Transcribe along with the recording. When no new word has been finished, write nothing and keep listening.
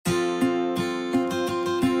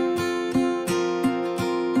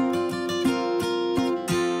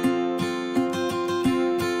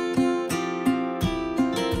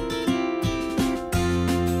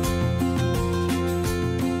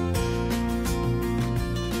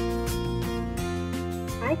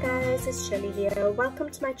Hi guys, it's Shelly here. Welcome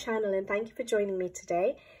to my channel and thank you for joining me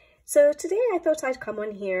today. So today I thought I'd come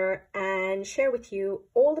on here and share with you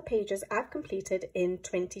all the pages I've completed in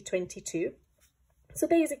 2022. So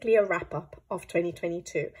basically a wrap up of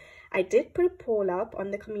 2022. I did put a poll up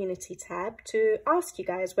on the community tab to ask you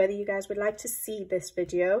guys whether you guys would like to see this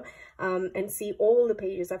video and see all the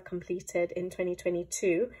pages I've completed in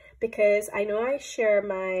 2022, because I know I share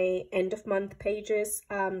my end of month pages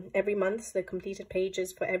every month, so the completed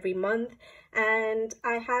pages for every month. And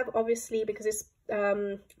I have, obviously, because it's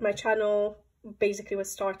my channel basically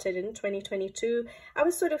was started in 2022, I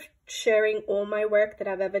was sort of sharing all my work that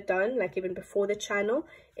I've ever done, like even before the channel,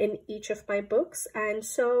 in each of my books. And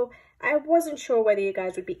so I wasn't sure whether you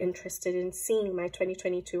guys would be interested in seeing my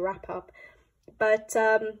 2022 wrap up, but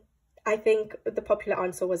I think the popular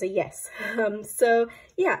answer was a yes. So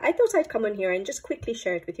yeah, I thought I'd come on here and just quickly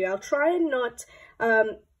share it with you. I'll try and not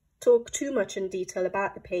talk too much in detail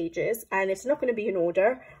about the pages, and it's not going to be in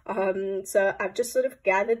order. So I've just sort of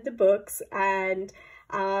gathered the books, and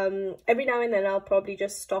every now and then I'll probably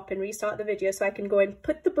just stop and restart the video so I can go and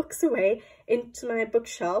put the books away into my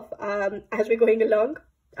bookshelf as we're going along.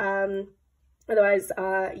 Otherwise,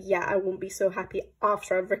 yeah, I won't be so happy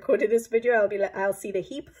after I've recorded this video. I'll see the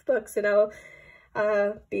heap of books and I'll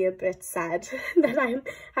be a bit sad that I'm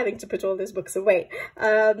having to put all those books away.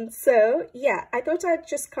 So yeah, I thought I'd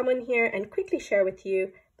just come on here and quickly share with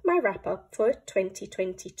you my wrap up for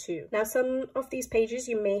 2022. Now, some of these pages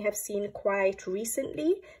you may have seen quite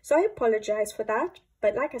recently, so I apologize for that.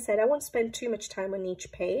 But like I said, I won't spend too much time on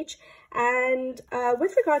each page. And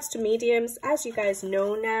with regards to mediums, as you guys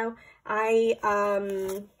know now,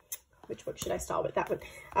 which book should I start with? That one.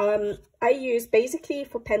 I use basically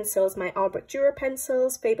for pencils my Albrecht Dürer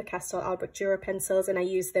pencils, Faber-Castell Albrecht Dürer pencils, and I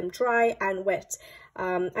use them dry and wet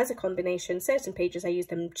as a combination. Certain pages I use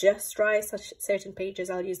them just dry, certain pages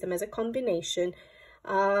I'll use them as a combination.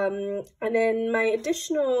 And then my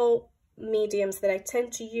additional mediums that I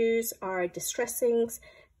tend to use are distressings,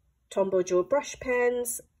 Tombow Joe brush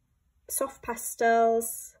pens, soft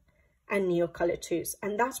pastels, and Neocolor twos,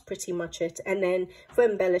 and that's pretty much it. And then for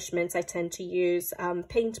embellishments I tend to use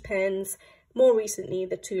paint pens, more recently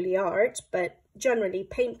the Thule Art, but generally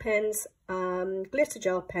paint pens, glitter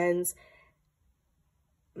gel pens,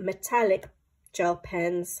 metallic gel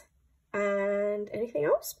pens, and anything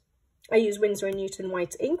else. I use Winsor & Newton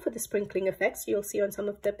white ink for the sprinkling effects you'll see on some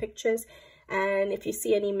of the pictures, and if you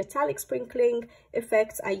see any metallic sprinkling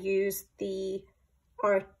effects, I use the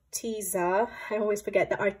Arteza, I always forget,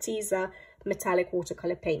 the Arteza metallic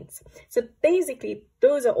watercolor paints. So basically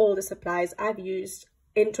those are all the supplies I've used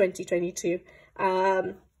in 2022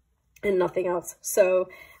 and nothing else. So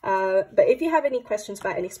but if you have any questions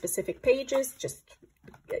about any specific pages, just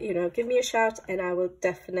give me a shout and I will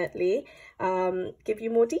definitely give you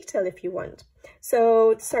more detail if you want.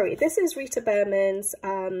 So sorry, this is Rita Berman's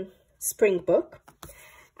spring book,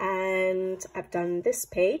 and I've done this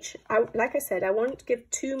page. Like I said, I won't give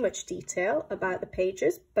too much detail about the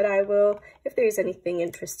pages, but I will, if there is anything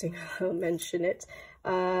interesting, I'll mention it.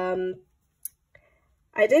 I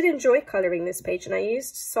did enjoy colouring this page, and I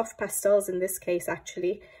used soft pastels in this case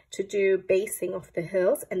actually to do basing of the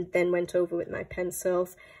hills, and then went over with my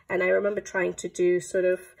pencils. And I remember trying to do sort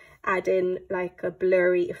of add in like a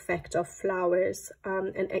blurry effect of flowers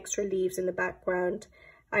and extra leaves in the background.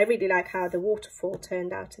 I really like how the waterfall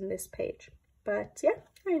turned out in this page. But yeah,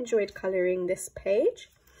 I enjoyed colouring this page.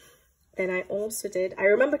 Then I also I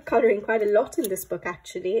remember colouring quite a lot in this book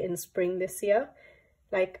actually in spring this year.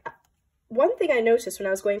 Like, one thing I noticed when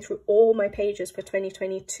I was going through all my pages for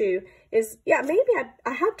 2022 is, yeah, maybe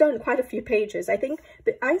I have done quite a few pages. I think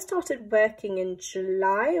that I started working in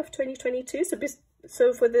July of 2022.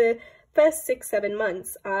 So for the first 6-7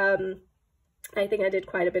 months, I think I did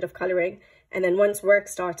quite a bit of colouring. And then once work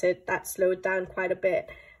started, that slowed down quite a bit.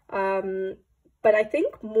 But I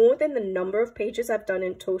think more than the number of pages I've done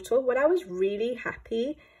in total, what I was really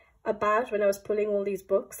happy about when I was pulling all these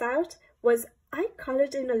books out was I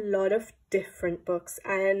coloured in a lot of different books,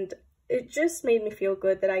 and it just made me feel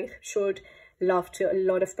good that I showed love to a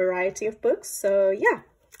lot of variety of books. So yeah,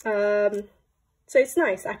 so it's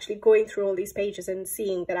nice actually going through all these pages and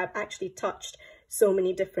seeing that I've actually touched so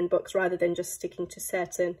many different books rather than just sticking to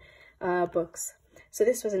certain books. So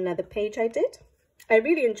this was another page I did. I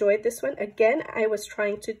really enjoyed this one. Again, I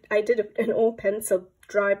did an all pencil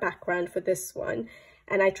dry background for this one,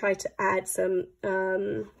 and I tried to add some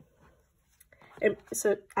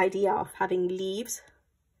idea of having leaves.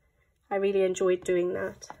 I really enjoyed doing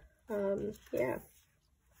that. Yeah.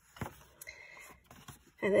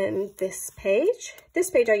 And then this page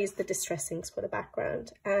I used the distressings for the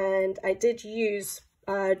background, and I did use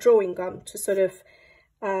drawing gum to sort of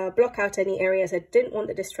block out any areas I didn't want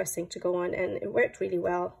the distressing to go on, and it worked really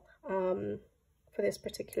well for this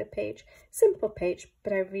particular page. Simple page,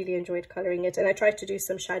 but I really enjoyed colouring it, and I tried to do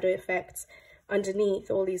some shadow effects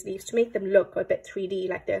underneath all these leaves to make them look a bit 3D,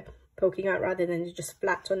 like they're poking out rather than just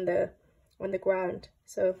flat on the ground.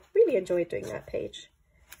 So really enjoyed doing that page.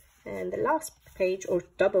 And the last page, or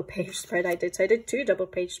double page spread I did, so I did 2 double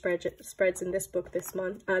page spreads in this book this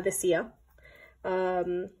year,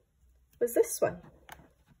 was this one.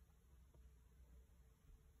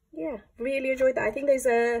 Yeah, really enjoyed that. I think there's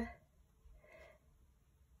a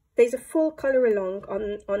full colour along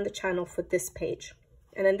on the channel for this page,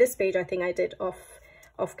 and then this page I think I did off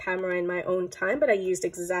camera in my own time, but I used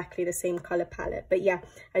exactly the same colour palette. But yeah,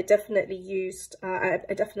 I definitely used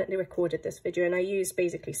I definitely recorded this video, and I used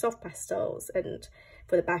basically soft pastels and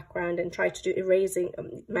for the background, and tried to do erasing.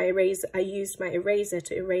 I used my eraser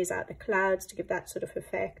to erase out the clouds to give that sort of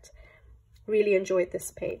effect. Really enjoyed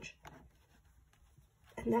this page.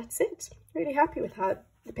 And that's it. Really happy with how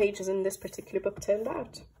the pages in this particular book turned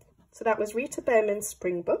out. So that was Rita Berman's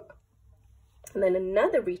spring book. And then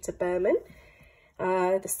another Rita Berman,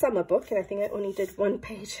 the summer book, and I think I only did 1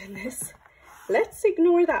 page in this. Let's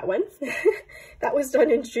ignore that one. That was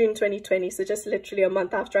done in June 2020, so just literally a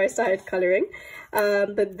month after I started colouring.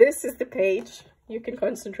 But this is the page you can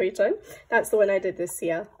concentrate on. That's the one I did this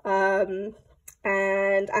year. And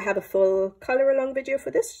I have a full colour along video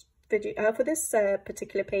for this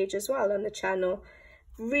particular page as well on the channel.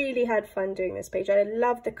 Really had fun doing this page. I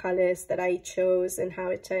love the colours that I chose and how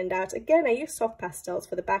it turned out. Again, I used soft pastels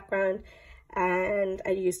for the background, and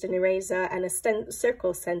I used an eraser and a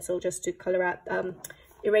circle stencil just to colour out,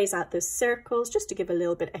 erase out those circles, just to give a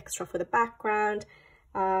little bit extra for the background.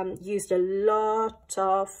 Used a lot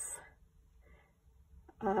of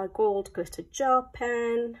gold glitter gel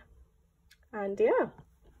pen, and yeah,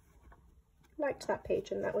 liked that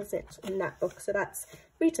page, and that was it in that book. So that's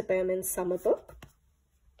Rita Berman's summer book.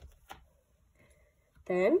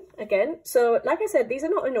 Then again, so like I said, these are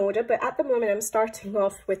not in order, but at the moment I'm starting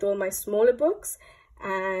off with all my smaller books,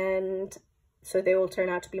 and so they all turn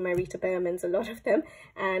out to be my Rita Bermans, a lot of them,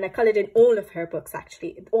 and I coloured in all of her books,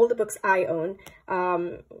 actually all the books I own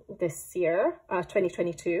this year,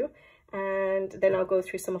 2022. And then I'll go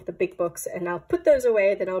through some of the big books and I'll put those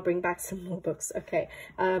away, then I'll bring back some more books. Okay,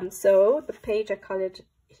 so the page I coloured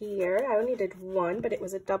here, I only did 1, but it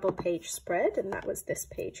was a double page spread, and that was this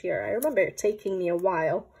page here. I remember it taking me a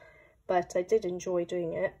while, but I did enjoy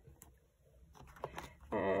doing it.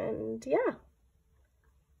 And yeah,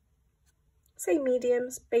 same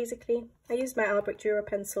mediums basically. I used my Albrecht Dürer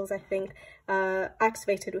pencils, I think,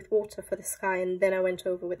 activated with water for the sky, and then I went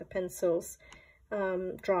over with the pencils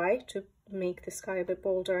dry to make the sky a bit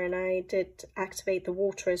bolder, and I did activate the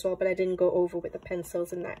water as well, but I didn't go over with the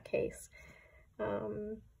pencils in that case.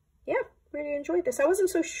 Yeah, really enjoyed this. I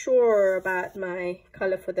wasn't so sure about my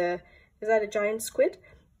colour for the, is that a giant squid?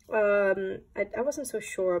 I wasn't so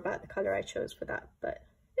sure about the colour I chose for that, but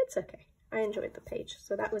it's okay. I enjoyed the page.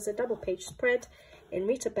 So that was a double page spread in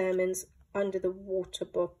Rita Berman's Under the Water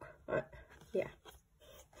book. Yeah.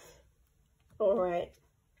 All right.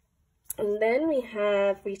 And then we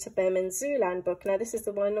have Rita Berman's Zooland book. Now this is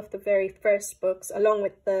the one of the very first books, along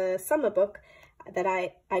with the summer book, that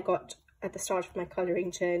I got at the start of my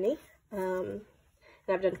colouring journey. And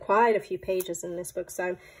I've done quite a few pages in this book,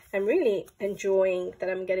 so I'm really enjoying that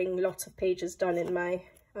I'm getting lots of pages done in my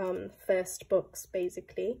first books,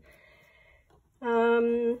 basically.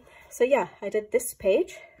 So yeah, I did this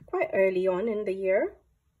page quite early on in the year,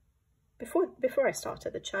 before I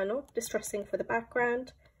started the channel, distressing for the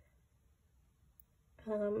background.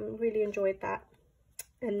 Really enjoyed that.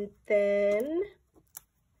 And then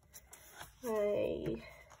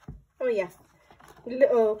oh yeah,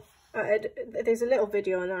 there's a little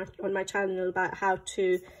video on my channel about how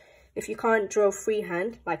to, if you can't draw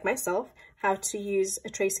freehand like myself, how to use a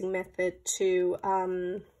tracing method to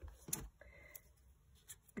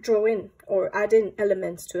draw in or add in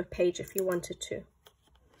elements to a page if you wanted to.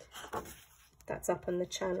 That's up on the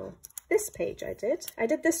channel. This page I did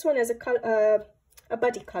this one as a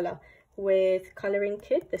buddy colour with Colouring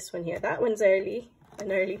Kid. This one here, that one's an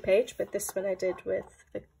early page, but this one I did with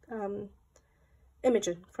the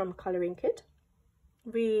Imogen from Colouring Kid.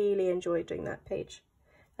 Really enjoyed doing that page.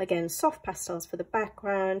 Again, soft pastels for the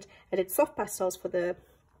background. I did soft pastels for the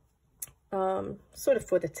sort of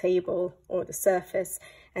for the table or the surface,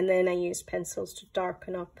 and then I used pencils to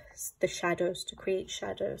darken up the shadows, to create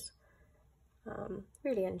shadows.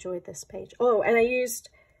 Really enjoyed this page. Oh, and I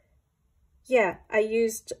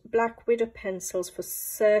used Black Widow pencils for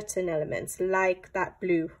certain elements, like that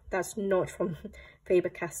blue. That's not from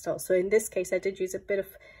Faber-Castell. So in this case, I did use a bit of,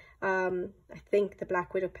 I think, the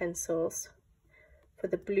Black Widow pencils for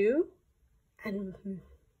the blue, and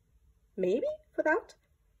maybe for that.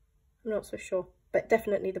 I'm not so sure, but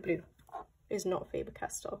definitely the blue is not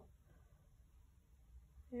Faber-Castell.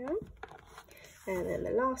 Yeah. And then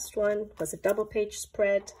the last one was a double page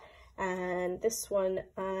spread, and this one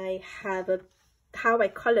I have a how I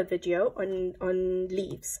color video on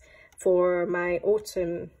leaves for my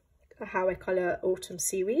autumn, how I color autumn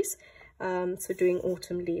series. So doing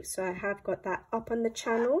autumn leaves. So I have got that up on the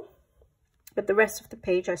channel, but the rest of the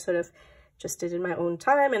page I sort of just did in my own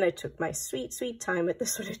time, and I took my sweet time with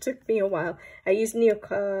this one. It took me a while. I used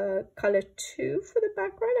Neocolor 2 for the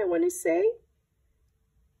background, I want to say,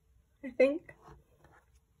 I think.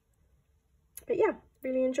 But yeah,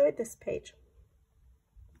 really enjoyed this page.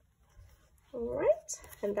 All right,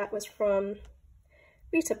 and that was from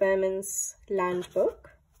Rita Berman's Land book.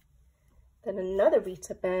 Then another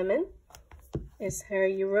Rita Berman is her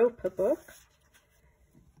Europa book.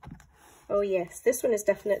 Oh yes, this one is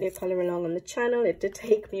definitely a color along on the channel. It did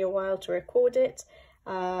take me a while to record it.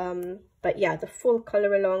 But yeah, the full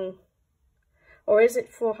color along, or is it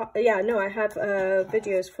for, yeah, no, I have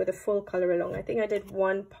videos for the full color along. I think I did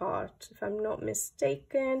one part, if I'm not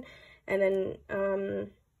mistaken. And then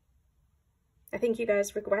I think you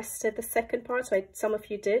guys requested the second part, so some of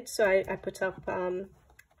you did. So I put up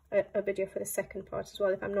a video for the second part as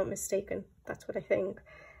well, if I'm not mistaken. That's what I think.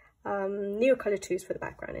 Neocolor 2s for the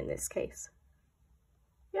background in this case.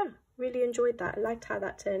 Yeah, really enjoyed that. I liked how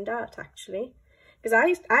that turned out, actually, because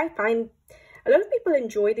I find a lot of people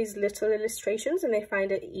enjoy these little illustrations and they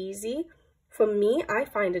find it easy. For me, I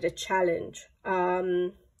find it a challenge.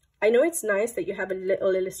 I know it's nice that you have a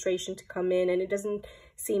little illustration to come in and it doesn't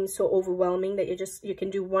seem so overwhelming that you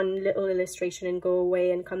can do one little illustration and go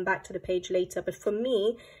away and come back to the page later. But for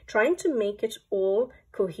me, trying to make it all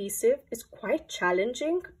cohesive is quite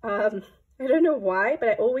challenging. I don't know why, but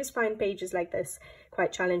I always find pages like this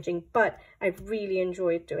quite challenging, but I've really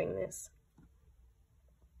enjoyed doing this.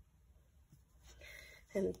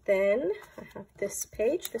 And then I have this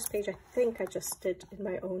page. This page I think I just did in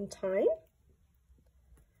my own time.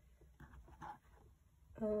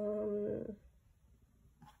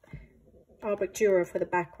 Albrecht Dürer for the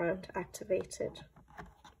background, activated.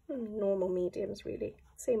 Normal mediums, really.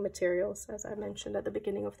 Same materials as I mentioned at the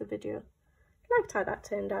beginning of the video. Liked how that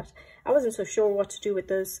turned out. I wasn't so sure what to do with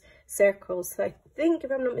those circles. So I think,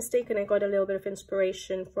 if I'm not mistaken, I got a little bit of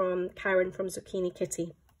inspiration from Karen from Zucchini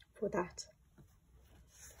Kitty for that.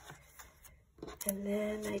 And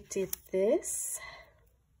then I did this.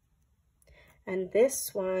 And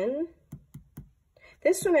this one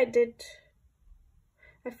I did,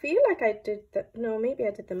 I feel like I did that, no, maybe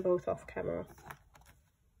I did them both off camera.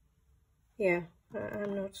 Yeah,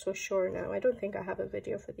 I'm not so sure now. I don't think I have a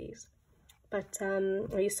video for these. But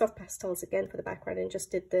I used soft pastels again for the background and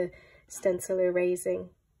just did the stencil erasing.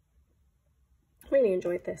 Really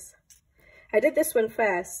enjoyed this. I did this one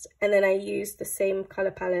first and then I used the same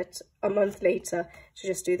color palette a month later to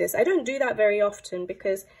just do this. I don't do that very often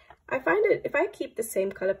because I find it, if I keep the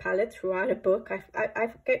same color palette throughout a book, I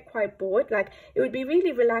get quite bored. Like, it would be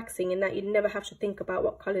really relaxing in that you'd never have to think about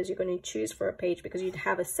what colors you're going to choose for a page because you'd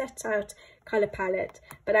have a set out color palette.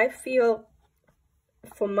 But I feel,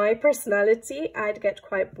 for my personality, I'd get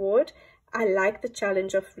quite bored. I like the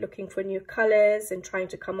challenge of looking for new colors and trying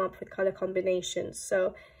to come up with color combinations.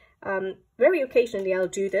 So very occasionally I'll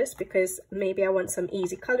do this because maybe I want some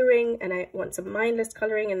easy coloring and I want some mindless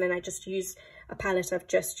coloring, and then I just use a palette I've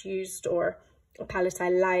just used or a palette I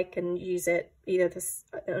like and use it either this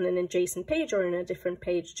on an adjacent page or in a different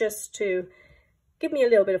page, just to give me a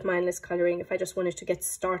little bit of mindless coloring if I just wanted to get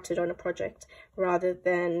started on a project rather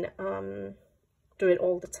than do it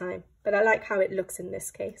all the time. But I like how it looks in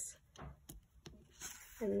this case.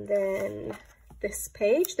 And then this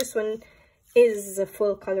page, this one is a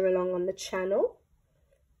full color along on the channel.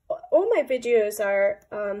 All my videos are,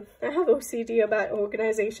 I have OCD about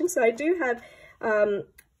organization, so I do have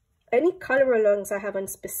any color alongs I have on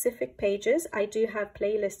specific pages. I do have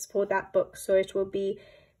playlists for that book, so it will be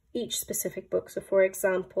each specific book. So for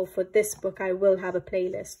example, for this book I will have a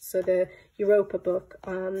playlist, so the Europa book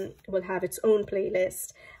will have its own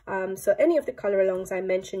playlist. So any of the color alongs I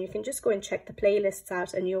mentioned, you can just go and check the playlists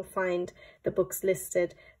out and you'll find the books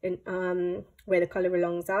listed in where the color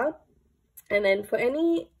alongs are. And then for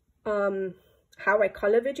any how I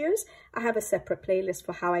color videos, I have a separate playlist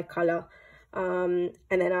for how I color. And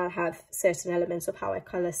then I'll have certain elements of how I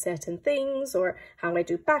color certain things or how I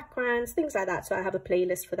do backgrounds, things like that. So I have a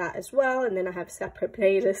playlist for that as well. And then I have separate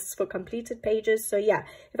playlists for completed pages. So yeah,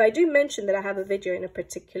 if I do mention that I have a video in a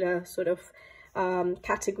particular sort of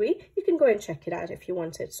category, you can go and check it out if you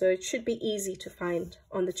wanted. So it should be easy to find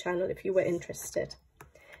on the channel if you were interested.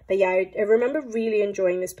 But yeah, I remember really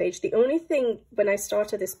enjoying this page. The only thing when I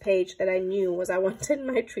started this page that I knew was I wanted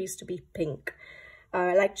my trees to be pink,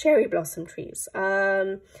 like cherry blossom trees.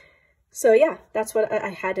 So yeah, that's what I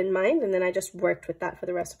had in mind, and then I just worked with that for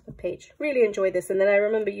the rest of the page. Really enjoyed this, and then I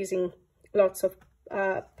remember using lots of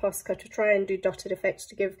Posca to try and do dotted effects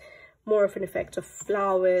to give more of an effect of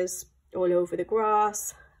flowers all over the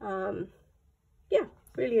grass. Yeah,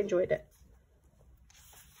 really enjoyed it.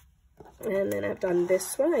 And then I've done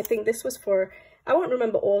this one. I think this was for, I won't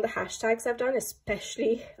remember all the hashtags I've done,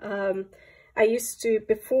 especially I used to,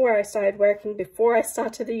 before I started working, before I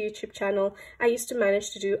started the YouTube channel, I used to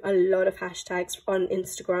manage to do a lot of hashtags on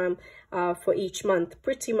Instagram for each month.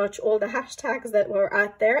 Pretty much all the hashtags that were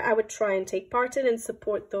out there, I would try and take part in and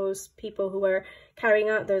support those people who were carrying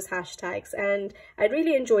out those hashtags. And I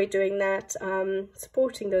really enjoyed doing that,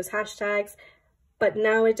 supporting those hashtags. But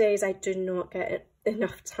nowadays, I do not get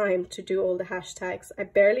enough time to do all the hashtags. I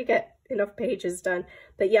barely get enough pages done.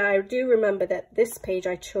 But yeah, I do remember that this page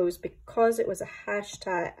I chose because it was a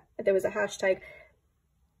hashtag. There was a hashtag,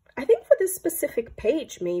 I think for this specific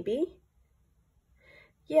page, maybe.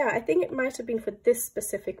 Yeah, I think it might have been for this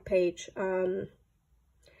specific page.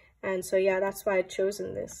 And so yeah, that's why I'd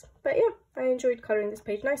chosen this. But yeah, I enjoyed coloring this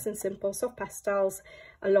page. Nice and simple, soft pastels.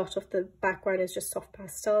 A lot of the background is just soft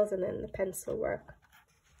pastels, and then the pencil work.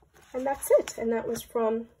 And that's it. And that was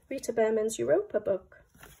from Rita Berman's Europa book.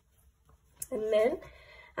 And then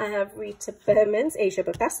I have Rita Berman's Asia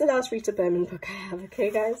book. That's the last Rita Berman book I have,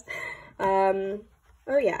 okay guys?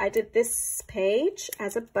 Oh yeah, I did this page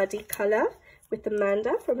as a buddy color with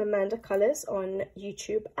Amanda from Amanda Colors on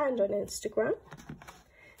YouTube and on Instagram.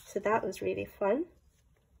 So that was really fun.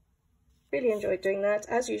 Really enjoyed doing that.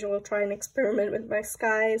 As usual, try and experiment with my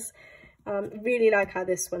skies. Really like how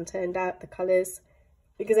this one turned out, the colors,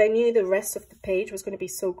 because I knew the rest of the page was going to be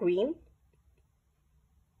so green.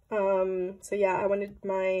 So yeah, I wanted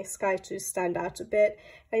my sky to stand out a bit.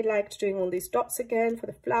 I liked doing all these dots again for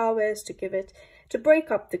the flowers to give it, to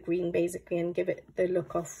break up the green basically and give it the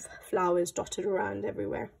look of flowers dotted around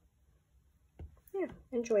everywhere. Yeah,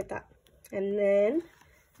 enjoyed that. And then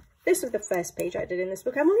this was the first page I did in this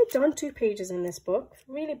book. I've only done 2 pages in this book,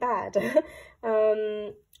 really bad.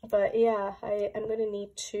 But yeah, I'm going to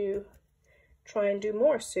need to try and do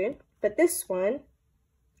more soon. But this one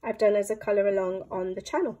I've done as a color along on the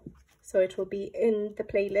channel, so it will be in the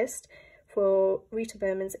playlist for Rita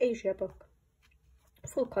Berman's Asia book,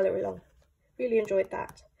 full color along. Really enjoyed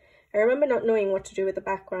that. I remember not knowing what to do with the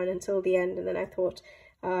background until the end, and then I thought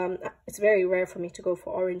it's very rare for me to go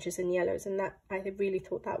for oranges and yellows, and that I really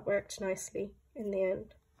thought that worked nicely in the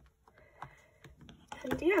end.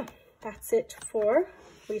 And yeah, that's it for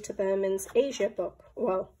Rita Berman's Asia book.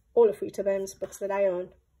 Well, all of Rita Berman's books that I own.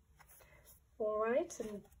 Alright,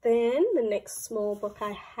 and then the next small book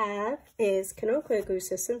I have is Kinoko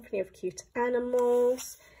Egusa's Symphony of Cute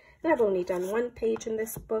Animals. And I've only done 1 page in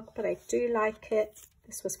this book, but I do like it.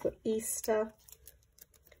 This was for Easter.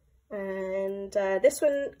 And this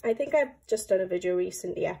one, I think I've just done a video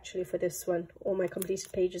recently actually for this one. All my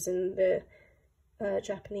completed pages in the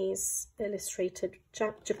Japan illustrated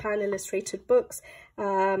books.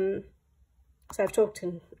 So I've talked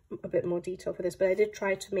in a bit more detail for this, but I did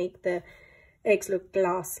try to make the eggs look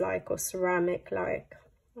glass-like or ceramic-like.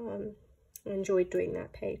 I enjoyed doing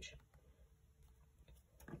that page.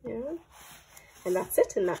 Yeah, and that's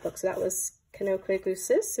it in that book. So that was Kinoko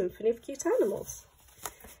Egusa's Symphony of Cute Animals.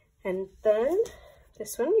 And then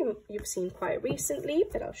this one you've seen quite recently,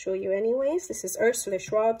 but I'll show you anyways. This is Ursula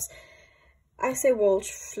Schwab's, I say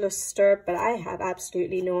Waldflüster, but I have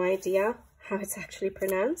absolutely no idea how it's actually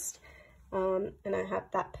pronounced. And I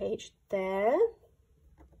have that page there.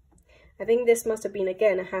 I think this must have been,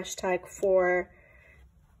 again, a hashtag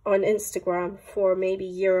on Instagram for maybe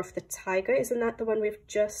Year of the Tiger. Isn't that the one we've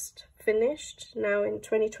just finished now in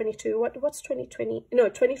 2022? What's 2020? No,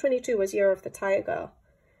 2022 was Year of the Tiger.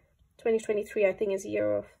 2023, I think, is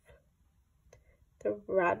Year of the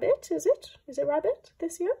Rabbit. Is it? Is it Rabbit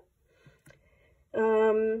this year?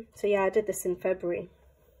 So yeah, I did this in February.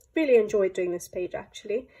 Really enjoyed doing this page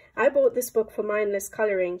actually. I bought this book for mindless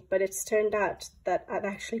colouring, but it's turned out that I've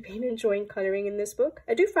actually been enjoying colouring in this book.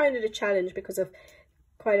 I do find it a challenge because of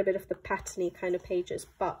quite a bit of the patterny kind of pages,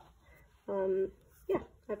 but yeah,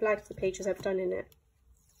 I've liked the pages I've done in it.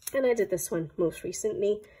 And I did this one most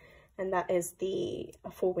recently, and that is the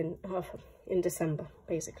in December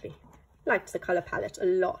basically. Liked the colour palette a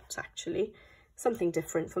lot actually. Something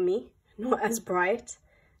different for me, not as bright.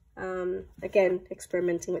 Again,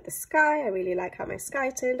 experimenting with the sky. I really like how my sky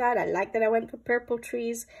turned out. I like that I went for purple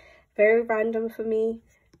trees. Very random for me.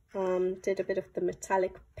 Did a bit of the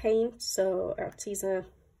metallic paint, so Arteza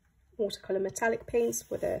watercolor metallic paints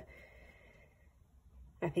for the,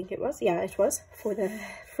 I think it was, yeah, it was, for the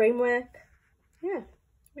framework. Yeah,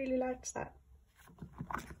 really liked that.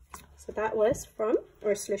 So that was from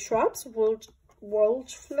Ursula Schwab's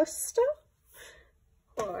Waldflüster.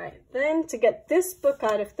 All right, then to get this book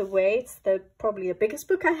out of the way, it's probably the biggest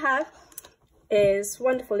book I have, is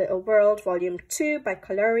Wonderful Little World Volume 2 by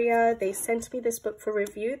Coloria. They sent me this book for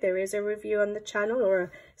review. There is a review on the channel, or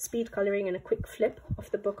a speed coloring and a quick flip of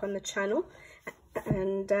the book on the channel.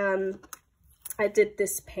 And I did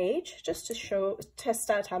this page just to test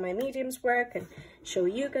out how my mediums work and show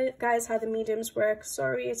you guys how the mediums work.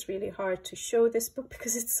 Sorry, it's really hard to show this book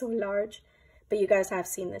because it's so large, but you guys have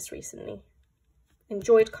seen this recently.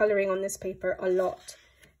 Enjoyed coloring on this paper a lot,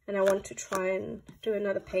 and I want to try and do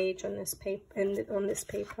another page on this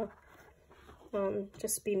paper.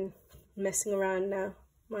 Just been messing around now,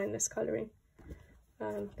 mindless coloring.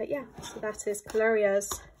 But yeah, so that is Coloria's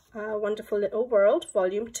Wonderful Little World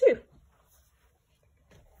Volume 2.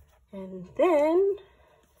 And then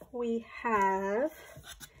we have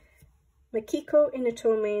Makiko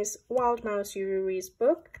Inotome's Wild Mouse Yururi's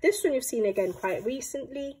book. This one you've seen again quite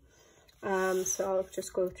recently. So I'll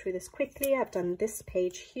just go through this quickly. I've done this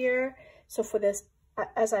page here. So for this,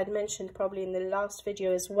 as I'd mentioned probably in the last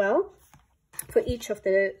video as well, for each of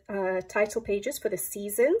the title pages for the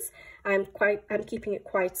seasons, I'm keeping it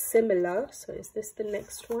quite similar. So is this the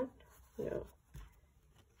next one? No.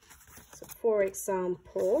 So for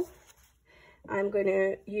example, I'm going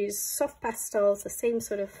to use soft pastels, the same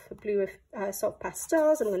sort of blue soft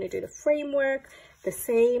pastels. I'm going to do the framework the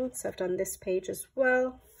same. So I've done this page as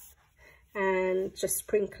well. And just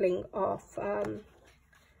sprinkling of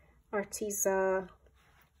Arteza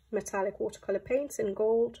metallic watercolor paints in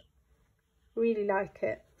gold. Really like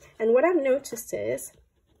it. And what I've noticed is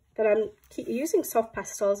that I'm using soft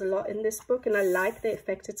pastels a lot in this book, and I like the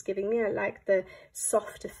effect it's giving me. I like the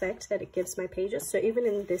soft effect that it gives my pages. So even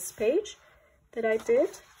in this page that I did,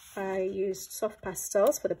 I used soft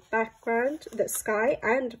pastels for the background, the sky,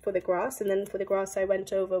 and for the grass. And then for the grass I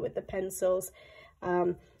went over with the pencils,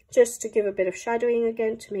 just to give a bit of shadowing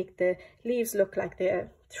again, to make the leaves look like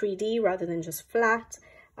they're 3D rather than just flat.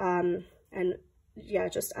 And yeah,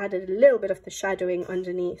 just added a little bit of the shadowing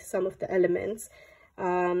underneath some of the elements.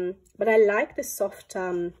 But I like the soft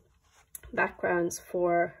backgrounds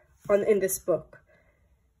in this book.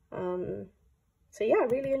 So yeah, I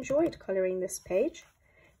really enjoyed coloring this page.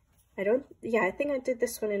 I think I did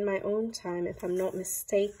this one in my own time, if I'm not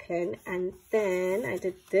mistaken. And then I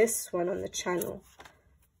did this one on the channel.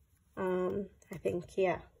 I think,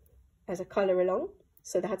 yeah, as a color along.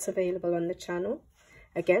 So that's available on the channel.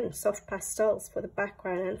 Again, soft pastels for the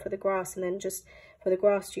background and for the grass, and then just for the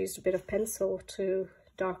grass used a bit of pencil to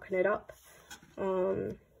darken it up.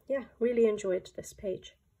 Yeah, really enjoyed this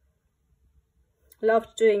page.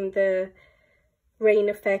 Loved doing the rain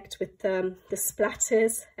effect with the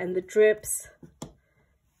splatters and the drips.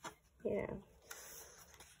 Yeah.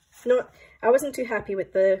 I wasn't too happy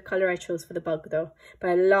with the color I chose for the bug though, but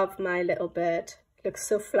I love my little bird. Looks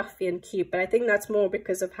so fluffy and cute, but I think that's more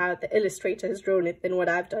because of how the illustrator has drawn it than what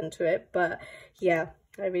I've done to it. But yeah,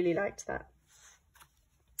 I really liked that.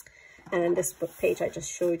 And then this book page I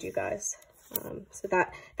just showed you guys. So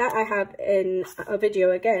that I have in a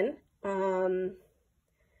video again, in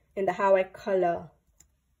the How I Color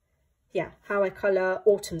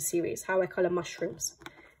Autumn series, How I Color Mushrooms.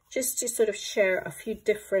 Just to sort of share a few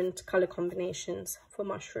different color combinations for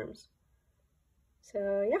mushrooms.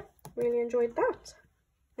 So yeah, really enjoyed that.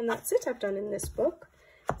 And that's it I've done in this book.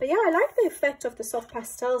 But yeah, I like the effect of the soft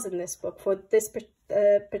pastels in this book for this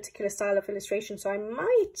particular style of illustration. So I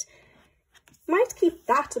might keep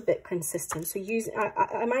that a bit consistent. So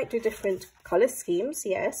I might do different color schemes,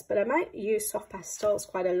 yes, but I might use soft pastels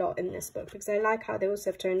quite a lot in this book because I like how those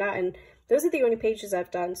have turned out, and those are the only pages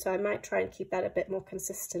I've done, so I might try and keep that a bit more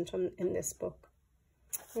consistent in this book.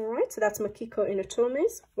 All right, so that's Makiko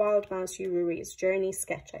Inotome's Wild Mouse Yururi's Journey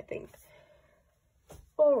Sketch, I think.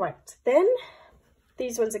 All right, then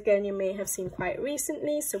these ones again you may have seen quite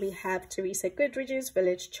recently. So we have Teresa Goodridge's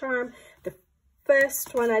Village Charm. The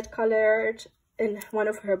first one I'd colored in one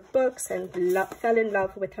of her books and fell in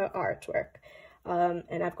love with her artwork.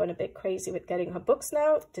 And I've gone a bit crazy with getting her books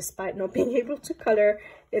now, despite not being able to color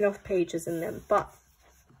enough pages in them. But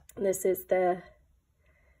this is the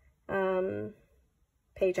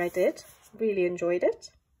page I did. Really enjoyed it.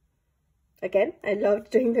 Again, I loved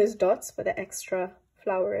doing those dots for the extra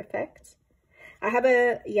flower effects. I have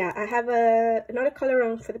not a color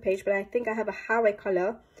on for the page, but I think I have a how I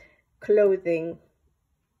color clothing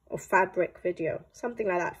or fabric video, something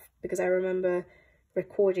like that, because I remember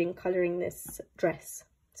recording coloring this dress.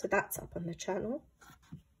 So that's up on the channel.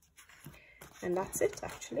 And that's it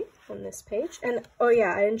actually on this page. And oh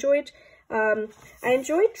yeah, I enjoyed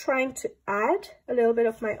trying to add a little bit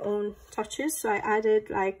of my own touches. So I added,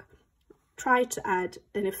 like, tried to add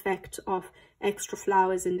an effect of extra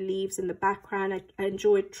flowers and leaves in the background. I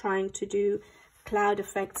enjoyed trying to do cloud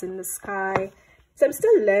effects in the sky. So I'm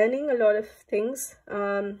still learning a lot of things,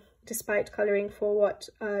 despite coloring for what,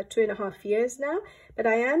 2.5 years now, but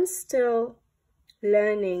I am still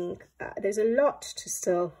learning. There's a lot to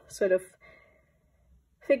still sort of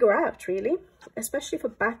figure out, really, especially for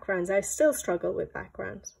backgrounds. I still struggle with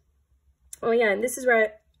backgrounds. Oh yeah, and this is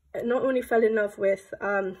where I not only fell in love with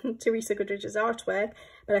Teresa Goodridge's artwork,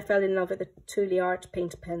 but I fell in love with the Tule Art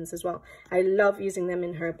paint pens as well. I love using them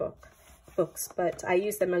in her books, but I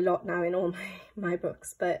use them a lot now in all my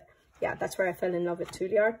books. But yeah, that's where I fell in love with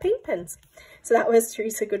Tule Art paint pens. So that was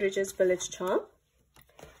Teresa Goodridge's Village Charm.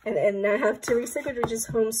 And then I have Teresa Goodridge's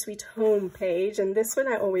Home Sweet Home page, and this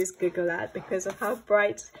one I always giggle at because of how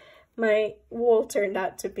bright my wall turned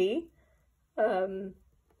out to be. Yeah,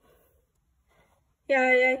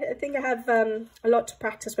 I think I have a lot to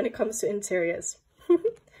practice when it comes to interiors.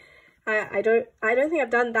 I don't think I've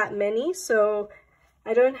done that many, so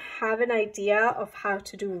I don't have an idea of how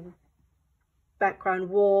to do background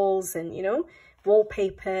walls and, you know,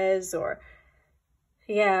 wallpapers, or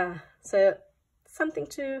yeah, so something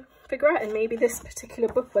to figure out, and maybe this particular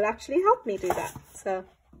book will actually help me do that. So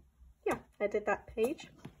yeah, I did that page.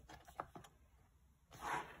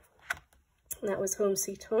 And that was Home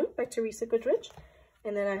Sweet Home by Teresa Goodridge.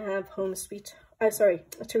 And then I have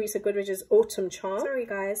Teresa Goodridge's Autumn Charm. Sorry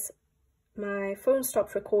guys, my phone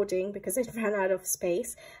stopped recording because it ran out of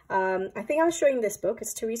space. I think I was showing this book.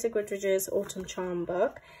 It's Teresa Goodridge's Autumn Charm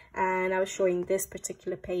book, and I was showing this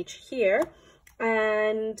particular page here.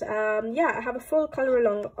 And yeah, I have a full color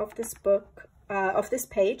along of this book, of this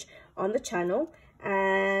page on the channel,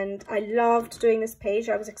 and I loved doing this page.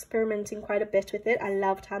 I was experimenting quite a bit with it. I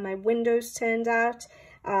loved how my windows turned out,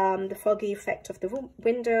 the foggy effect of the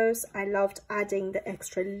windows. I loved adding the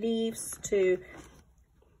extra leaves to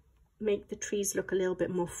make the trees look a little bit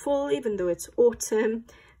more full, even though it's autumn.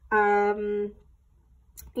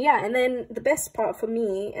 Yeah, and then the best part for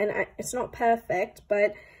me, and it's not perfect,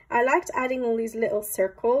 but I liked adding all these little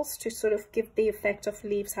circles to sort of give the effect of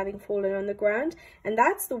leaves having fallen on the ground. And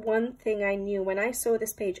that's the one thing I knew when I saw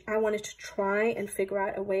this page. I wanted to try and figure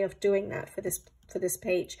out a way of doing that for this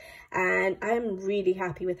page. And I'm really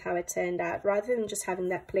happy with how it turned out. Rather than just having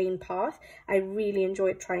that plain path, I really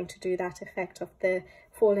enjoyed trying to do that effect of the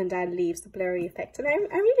fallen down leaves, the blurry effect. And I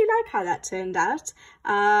really like how that turned out.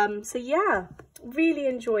 So yeah, really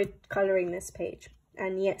enjoyed colouring this page.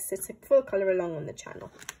 And yes, it's a full colour along on the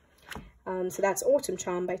channel. So that's Autumn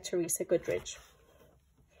Charm by Teresa Goodridge.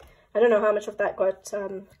 I don't know how much of that got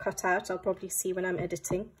cut out. I'll probably see when I'm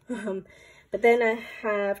editing. But then I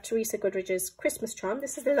have Teresa Goodridge's Christmas Charm.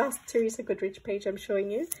 This is the last Teresa Goodridge page I'm showing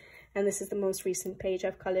you. And this is the most recent page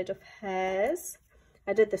I've coloured of hers.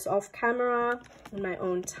 I did this off camera in my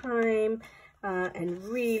own time. And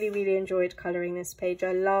really enjoyed colouring this page.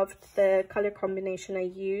 I loved the colour combination I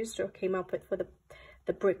used or came up with for the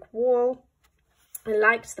brick wall. I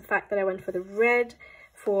liked the fact that I went for the red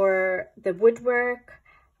for the woodwork,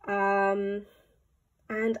 and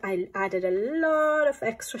I added a lot of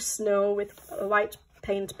extra snow with a white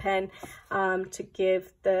paint pen to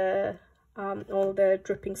give the all the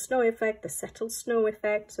dripping snow effect, the settled snow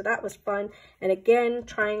effect. So that was fun, and again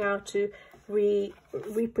trying out to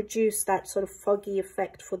reproduce that sort of foggy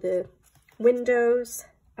effect for the windows.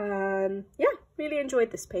 Yeah, really enjoyed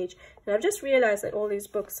this page, and I've just realized that all these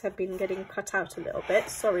books have been getting cut out a little bit.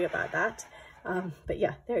 Sorry about that. But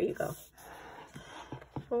yeah, there you go.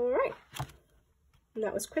 All right, and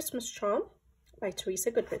that was Christmas Charm by Teresa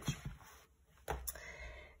Goodridge.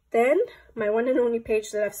 Then my one and only page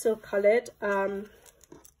that I've still coloured, in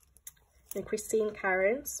Christine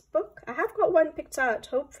Karen's book. I have got one picked out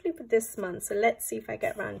hopefully for this month, so let's see if I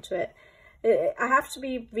get around to it. I have to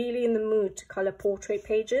be really in the mood to colour portrait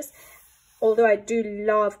pages, although I do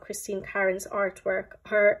love Christine Karen's artwork.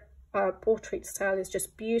 Her portrait style is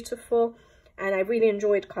just beautiful, and I really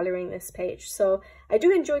enjoyed colouring this page. So I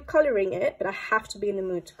do enjoy colouring it, but I have to be in the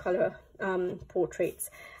mood to colour portraits.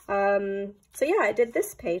 So yeah, I did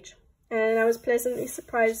this page, and I was pleasantly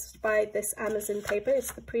surprised by this Amazon paper.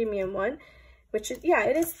 It's the premium one, which is, yeah,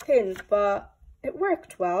 it is thin, but it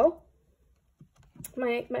worked well.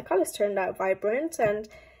 My colours turned out vibrant, and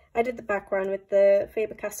I did the background with the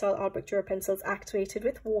Faber-Castell Albrecht Dürer pencils activated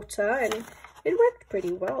with water, and it worked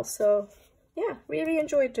pretty well. So yeah, really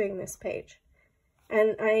enjoyed doing this page.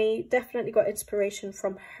 And I definitely got inspiration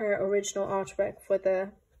from her original artwork for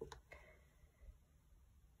the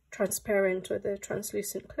transparent or the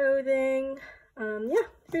translucent clothing. Yeah,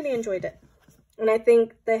 really enjoyed it. And I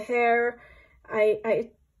think the hair,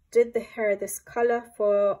 I did the hair this color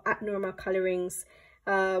for @Norma Colorings,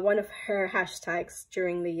 one of her hashtags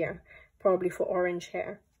during the year, probably for orange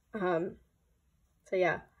hair. So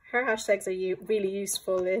yeah, her hashtags are really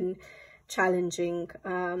useful in challenging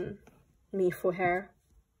me for hair.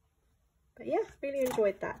 But yeah, really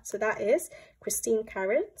enjoyed that. So that is Christine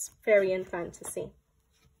Caron's Fairy and Fantasy.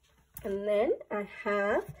 And then I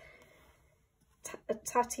have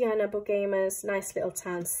Tatiana Bogema's Nice Little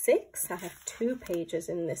Town 6. I have 2 pages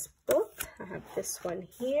in this book. I have this one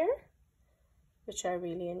here, which I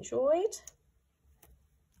really enjoyed.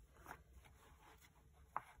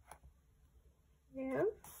 Yeah.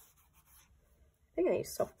 I think I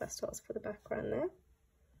used soft pastels for the background there.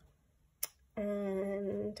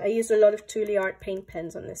 And I used a lot of Thule Art paint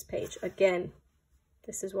pens on this page. Again,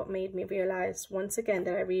 this is what made me realize once again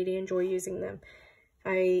that I really enjoy using them.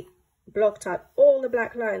 I blocked out all the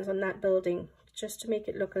black lines on that building just to make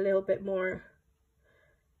it look a little bit more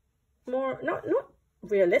not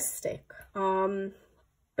realistic.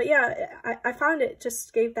 But yeah, I found it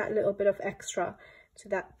just gave that little bit of extra to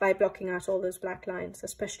that by blocking out all those black lines,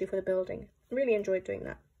 especially for the building. Really enjoyed doing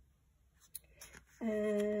that.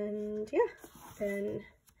 And yeah, then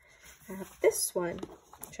I have this one,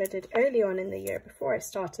 which I did early on in the year before I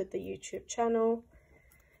started the YouTube channel.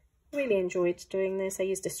 Really enjoyed doing this. I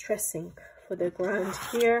used Distress ink for the ground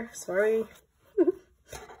here. Sorry.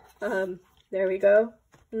 There we go.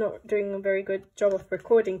 Not doing a very good job of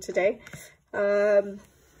recording today. And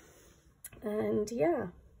yeah,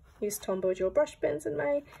 used Tombow Joe brush pens and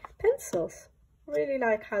my pencils. Really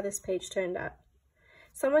like how this page turned out.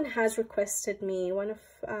 Someone has requested me, one of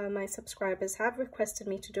my subscribers have requested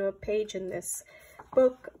me to do a page in this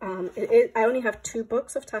book. I only have 2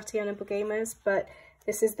 books of Tatiana Bogema's, but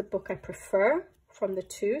this is the book I prefer from the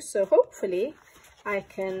 2. So hopefully I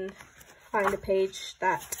can find a page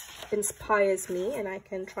that inspires me and I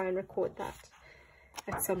can try and record that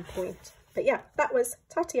at some point. But yeah, that was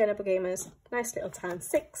Tatiana Bogema's Nice Little Town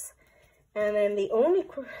 6. And then the only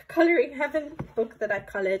Colouring Heaven book that I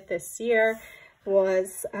coloured this year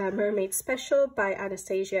was Mermaid Special by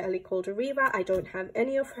Anastasia Eli Calder-Riva. I don't have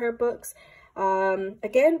any of her books,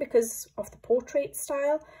 again because of the portrait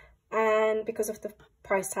style and because of the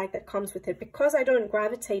price tag that comes with it. Because I don't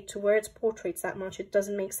gravitate towards portraits that much, it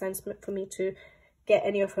doesn't make sense for me to get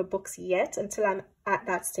any of her books yet until I'm at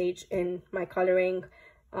that stage in my colouring,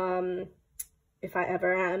 if I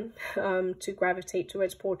ever am, to gravitate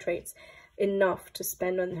towards portraits enough to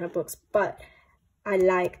spend on her books. But I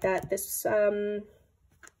like that this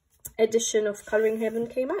edition of Colouring Heaven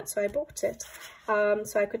came out, so I bought it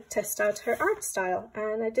so I could test out her art style.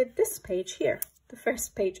 And I did this page here, the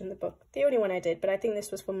first page in the book, the only one I did, but I think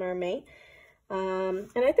this was for Mermaid. And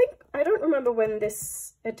I don't remember when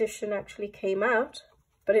this edition actually came out,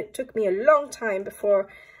 but it took me a long time before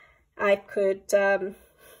I could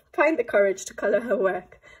find the courage to colour her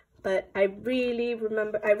work. But I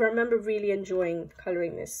remember really enjoying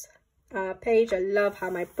colouring this page. I love how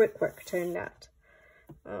my brickwork turned out,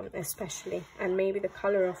 especially, and maybe the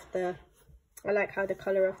color of the, I like how the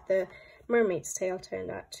color of the mermaid's tail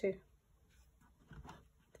turned out too.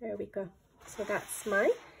 There we go. So that's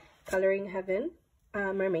my Colouring Heaven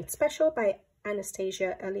Mermaid Special by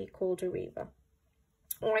Anastasia Eli Calder-Riva.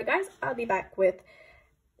 All right, guys, I'll be back with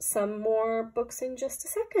some more books in just a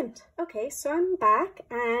second. Okay, so I'm back,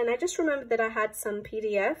 and I just remembered that I had some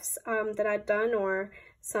PDFs that I'd done, or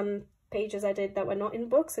some pages I did that were not in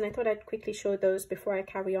books, and I thought I'd quickly show those before I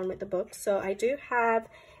carry on with the book. So I do have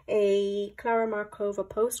a Klara Markova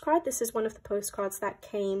postcard. This is one of the postcards that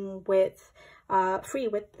came with free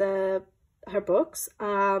with her books,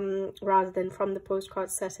 rather than from the postcard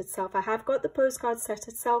set itself. I have got the postcard set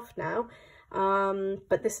itself now,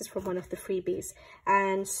 but this is from one of the freebies.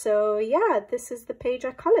 And so yeah, this is the page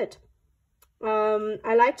I coloured.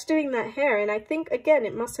 I liked doing that hair, and I think again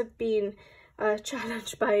it must have been a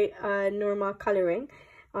challenge by Norma Colouring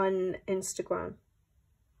on Instagram.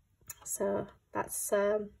 So that's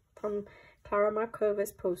from Klara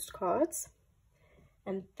Markova's postcards.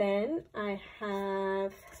 And then I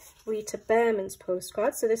have Rita Berman's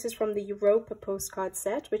postcards. So this is from the Europa postcard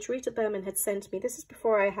set, which Rita Berman had sent me. This is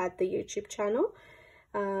before I had the YouTube channel.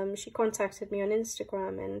 She contacted me on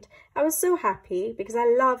Instagram, and I was so happy because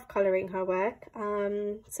I love colouring her work.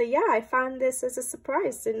 So yeah, I found this as a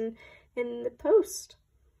surprise in the post.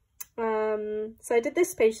 So I did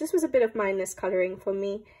this page. This was a bit of mindless colouring for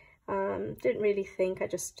me. Didn't really think, I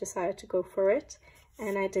just decided to go for it.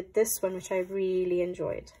 And I did this one, which I really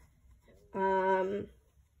enjoyed.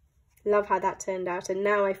 Love how that turned out. And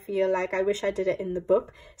now I feel like I wish I did it in the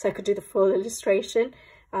book so I could do the full illustration.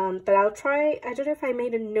 But I'll try. I don't know if I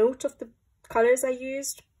made a note of the colours I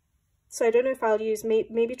used. So I don't know if I'll use,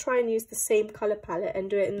 maybe try and use the same colour palette and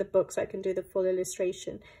do it in the book so I can do the full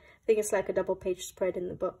illustration. I think it's like a double page spread in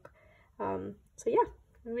the book. So yeah,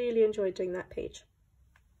 really enjoyed doing that page.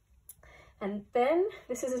 And then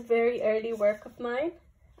this is a very early work of mine.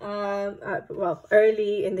 Well,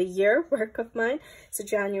 early in the year work of mine. So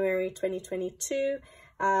January 2022.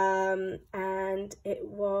 And it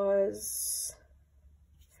was,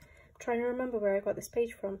 I'm trying to remember where I got this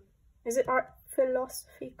page from. Is it Art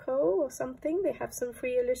Philosophy Co or something? They have some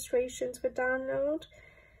free illustrations for download.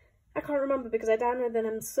 I can't remember because I downloaded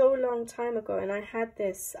them so long time ago, and I had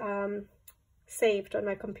this saved on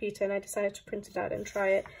my computer, and I decided to print it out and try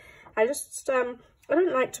it. I just I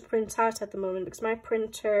don't like to print out at the moment because my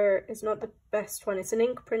printer is not the best one. It's an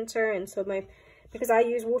ink printer, and so because I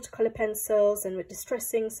use watercolor pencils and with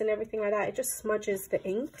distress inks and everything like that, it just smudges the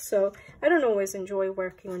ink. So I don't always enjoy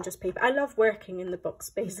working on just paper. I love working in the books,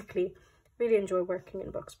 basically. Really enjoy working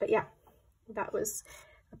in books. But yeah, that was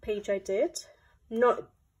a page I did. Not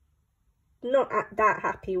that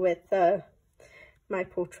happy with my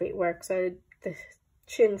portrait work. So the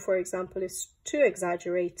chin, for example, is too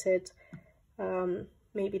exaggerated.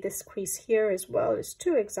 Maybe this crease here as well is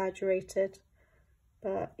too exaggerated.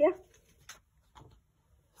 But yeah,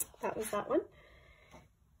 that was that one.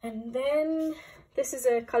 And then this is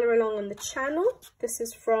a colour along on the channel. This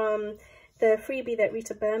is from the freebie that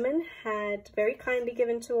Rita Berman had very kindly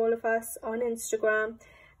given to all of us on Instagram.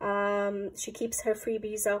 She keeps her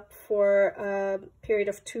freebies up for a period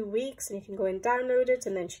of 2 weeks, and you can go and download it,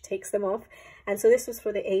 and then she takes them off. And so this was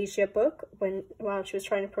for the Asia book while she was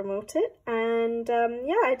trying to promote it. And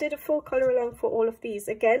yeah, I did a full colour along for all of these.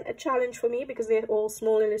 Again, a challenge for me because they're all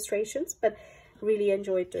small illustrations, but really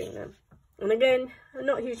enjoyed doing them. And again, I'm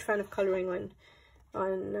not a huge fan of colouring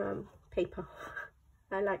on paper.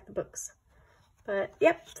 I like the books. But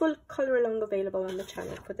yep, full colour along available on the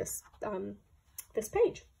channel for this this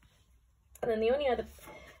page. And then the only other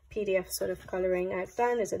PDF sort of colouring I've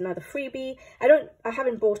done is another freebie. I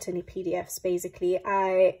haven't bought any PDFs basically.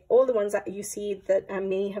 All the ones that you see that I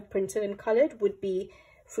may have printed and coloured would be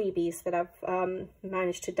freebies that I've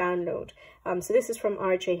managed to download. So this is from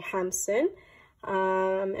RJ Hampson,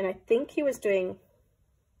 and I think he was doing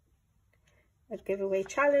a giveaway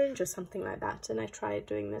challenge or something like that, and I tried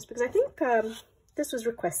doing this because I think this was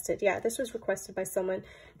requested. Yeah, this was requested by someone.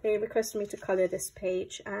 They requested me to colour this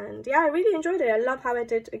page, and yeah, I really enjoyed it. I love how I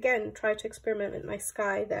did, again, try to experiment with my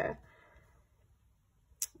sky there.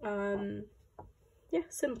 Yeah,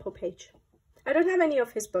 simple page. I don't have any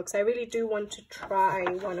of his books. I really do want to try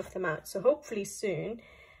one of them out, so hopefully soon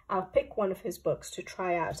I'll pick one of his books to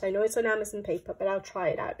try out. I know it's on Amazon paper, but I'll try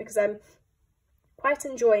it out because I'm quite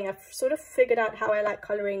enjoying. I've sort of figured out how I like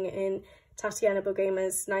colouring in Tatiana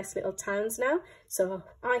Bogema's Nice Little Towns now, so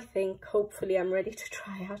I think hopefully I'm ready to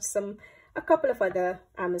try out a couple of other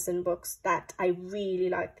Amazon books that I really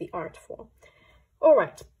like the art for. All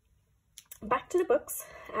right, back to the books,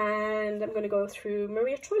 and I'm going to go through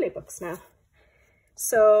Maria Trolle books now.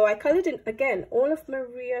 So I coloured in, again, all of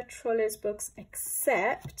Maria Trolle's books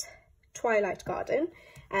except Twilight Garden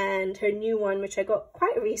and her new one, which I got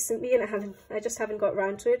quite recently, and I just haven't got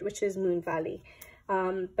around to it, which is Moon Valley.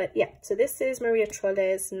 But yeah, so this is Maria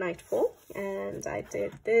Trolle's Nightfall, and I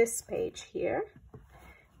did this page here.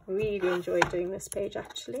 Really enjoyed doing this page,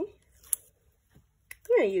 actually. I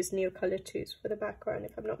think I used Neocolor Twos for the background,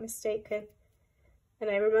 if I'm not mistaken. And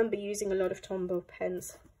I remember using a lot of Tombow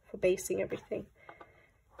pens for basing everything.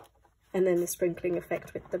 And then the sprinkling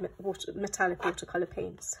effect with the metallic watercolor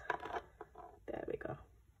paints. There we go.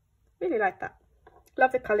 Really like that.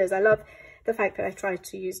 Love the colors. I love the fact that I tried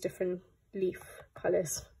to use different leaf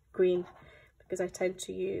colors, green, because I tend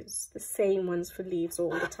to use the same ones for leaves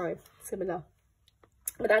all the time, similar.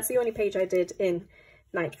 But that's the only page I did in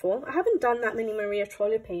Nightfall. I haven't done that many Maria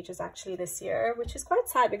Trolle pages actually this year, which is quite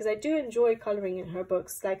sad because I do enjoy colouring in her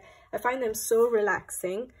books. Like, I find them so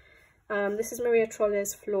relaxing. This is Maria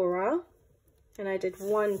Trolle's Flora, and I did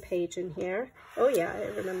one page in here. Oh yeah, I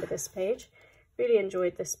remember this page. Really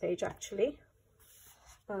enjoyed this page actually.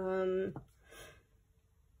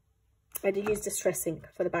 I did use distress ink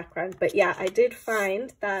for the background, but yeah, I did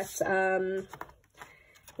find that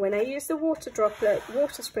when I use the water droplet,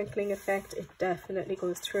 water sprinkling effect, it definitely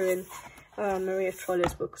goes through in Maria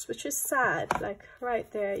Trolle's books, which is sad. Like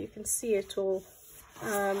right there, you can see it all.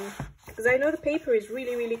 Because I know the paper is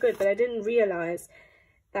really, really good, but I didn't realize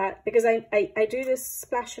that, because I do this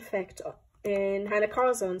splash effect in Hannah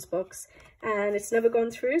Carlzon's books, and it's never gone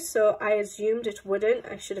through, so I assumed it wouldn't.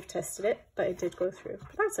 I should have tested it, but it did go through,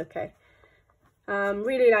 but that's okay.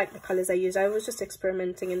 Really like the colors I use. I was just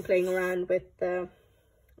experimenting and playing around with a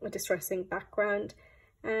distressing background,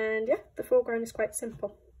 and yeah, the foreground is quite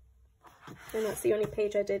simple. And that's the only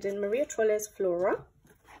page I did in Maria Trolle's Flora.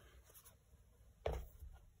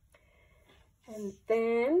 And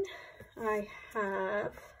then I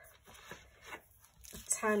have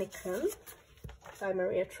Botanicum by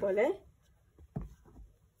Maria Trolle.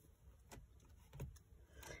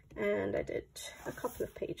 And I did a couple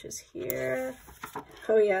of pages here.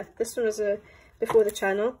 Oh yeah, this one was before the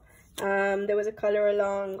channel. There was a color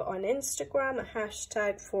along on Instagram, a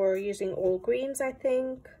hashtag for using all greens, I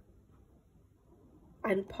think.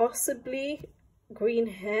 And possibly green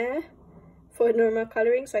hair for normal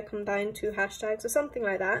coloring, so I combined two hashtags or something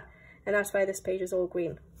like that, and that's why this page is all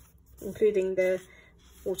green, including the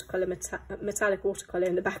watercolor metallic watercolor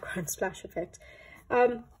in the background splash effect.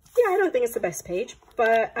 Yeah, I don't think it's the best page,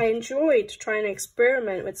 but I enjoyed trying to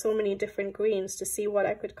experiment with so many different greens to see what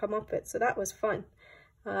I could come up with, so that was fun.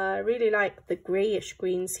 I really like the grayish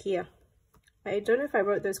greens here. I don't know if I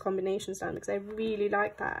wrote those combinations down, because I really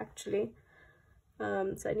like that actually.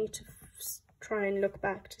 So I need to try and look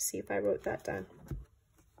back to see if I wrote that down.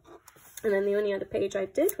 And then the only other page I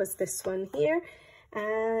did was this one here,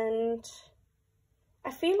 and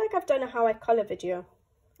I feel like I've done a how I color video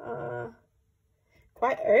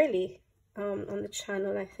quite early on the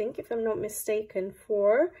channel, I think, if I'm not mistaken,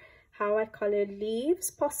 for how I color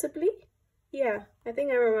leaves, possibly. Yeah, I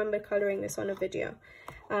think I remember coloring this on a video.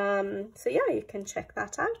 So yeah, you can check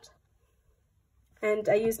that out. And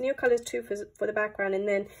I used Neocolors too for the background, and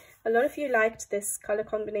then a lot of you liked this color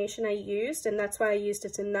combination I used, and that's why I used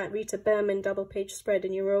it in that Rita Berman double page spread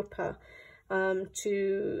in Europa,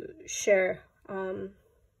 to share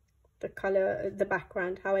the color, the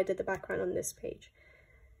background, how I did the background on this page.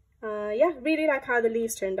 Yeah, really like how the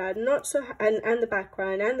leaves turned out. Not so, and the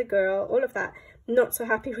background and the girl, all of that. Not so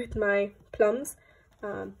happy with my plums,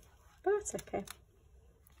 but that's okay.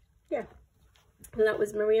 Yeah, and that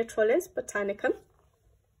was Maria Trolle's Botanicum.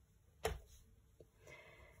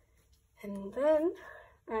 And then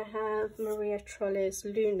I have Maria Trolle's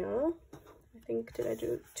Luna. I think, did I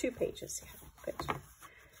do 2 pages? Yeah, good.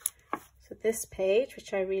 So this page,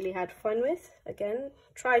 which I really had fun with, again,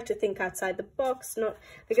 try to think outside the box, not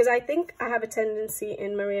because I think I have a tendency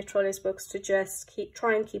in Maria Trolle's books to just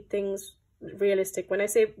try and keep things realistic. When I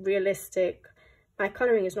say realistic, my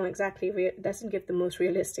coloring is not exactly doesn't give the most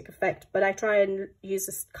realistic effect, but I try and use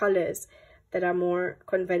the colors that are more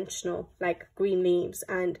conventional, like green leaves,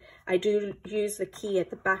 and I do use the key at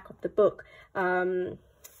the back of the book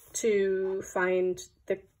to find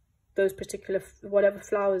those particular, whatever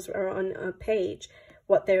flowers are on a page,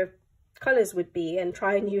 what their colors would be, and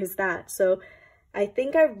try and use that. So I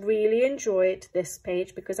think I really enjoyed this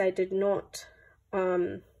page because I did not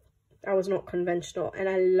I was not conventional, and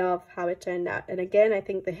I love how it turned out. And again, I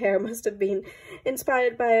think the hair must have been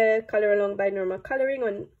inspired by a color along by Norma Coloring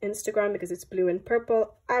on Instagram, because it's blue and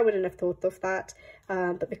purple. I wouldn't have thought of that,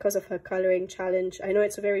 but because of her coloring challenge, I know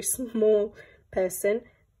it's a very small person,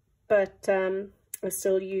 but I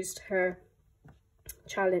still used her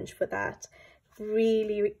challenge for that.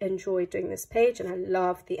 Really enjoyed doing this page, and I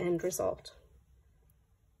love the end result.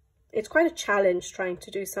 It's quite a challenge trying to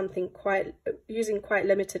do something using quite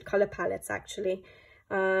limited color palettes, actually.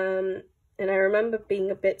 And I remember being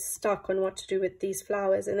a bit stuck on what to do with these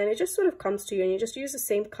flowers, and then it just sort of comes to you, and you just use the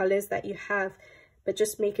same colors that you have, but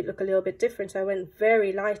just make it look a little bit different. So I went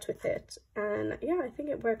very light with it, and yeah, I think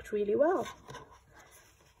it worked really well.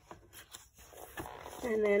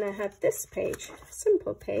 And then I have this page,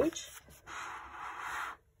 simple page.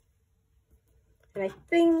 And I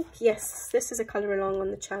think, yes, this is a colour along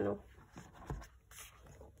on the channel.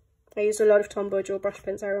 I used a lot of Tombow Joe brush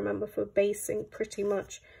pens, I remember, for basing pretty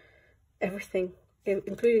much everything,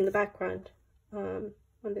 including the background, on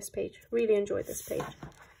this page. Really enjoyed this page.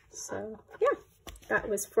 So, yeah, that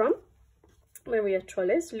was from Maria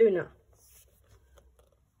Trolle's Luna.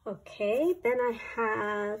 Okay, then I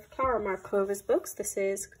have Klara Markova's books. This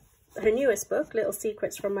is her newest book, Little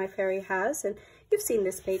Secrets from My Fairy House, and you've seen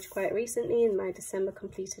this page quite recently in my December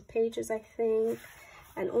completed pages, I think.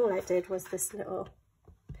 And all I did was this little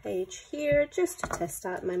page here, just to test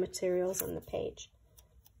out my materials on the page.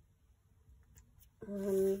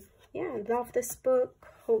 Yeah, I love this book.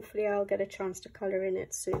 hopefully I'll get a chance to colour in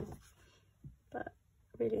it soon. But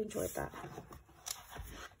really enjoyed that.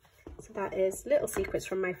 So that is Little Secrets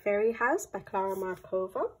from My Fairy House by Klara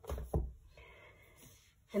Markova.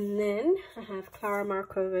 And then I have Klara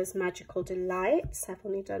Markova's Magical Delights. I've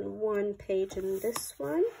only done one page in this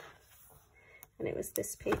one. And it was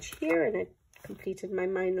this page here, and I completed my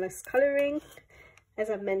mindless colouring. As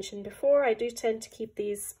I've mentioned before, I do tend to keep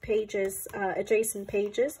these pages, adjacent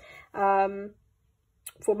pages,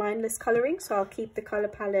 for mindless colouring. So I'll keep the colour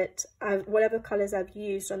palette, whatever colours I've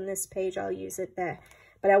used on this page, I'll use it there.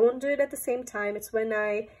 But I won't do it at the same time. It's when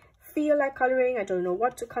I feel like colouring, I don't know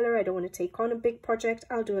what to colour, I don't want to take on a big project,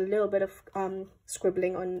 I'll do a little bit of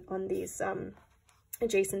scribbling on these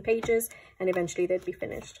adjacent pages, and eventually they'd be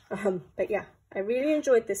finished. But yeah, I really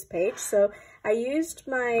enjoyed this page. So I used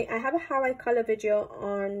I have a how I colour video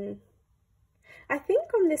on, I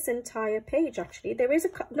think on this entire page actually. There is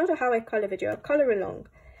not a how I colour video, a colour along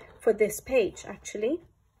for this page actually.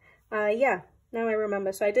 Yeah, now I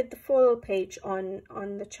remember. So I did the full page on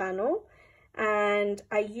the channel, and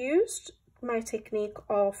I used my technique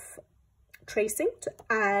of tracing to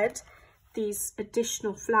add these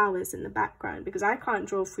additional flowers in the background, because I can't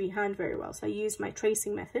draw freehand very well. So I used my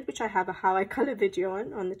tracing method, which I have a how I colour video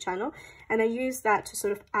on the channel, and I used that to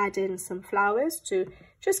sort of add in some flowers to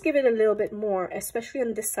just give it a little bit more, especially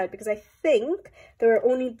on this side, because I think there are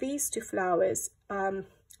only these two flowers in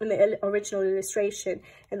the original illustration,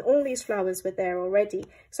 and all these flowers were there already.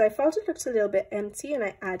 So I felt it looked a little bit empty, and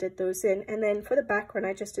I added those in. And then for the background,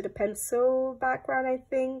 I just did a pencil background. I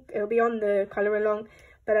think it'll be on the colour along,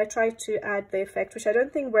 but I tried to add the effect, which I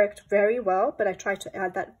don't think worked very well, but I tried to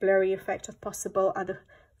add that blurry effect of possible other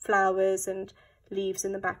flowers and leaves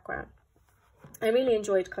in the background. I really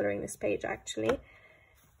enjoyed colouring this page actually.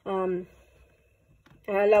 And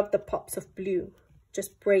I love the pops of blue,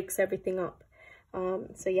 just breaks everything up.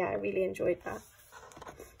 So yeah, I really enjoyed that.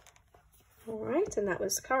 All right, and that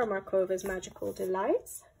was Klara Markova's Magical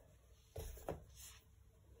Delights.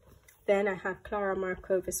 Then I have Klara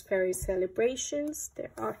Markova's Fairy Celebrations. There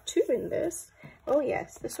are two in this. Oh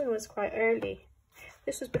yes, this one was quite early.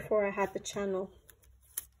 This was before I had the channel.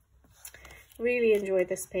 Really enjoyed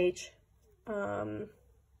this page. My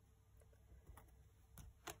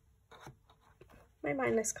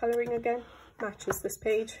mindless colouring again matches this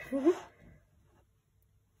page.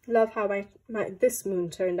 Love how this moon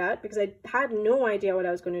turned out, because I had no idea what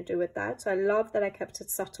I was going to do with that. So I love that I kept it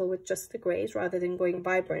subtle with just the greys rather than going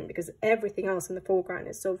vibrant, because everything else in the foreground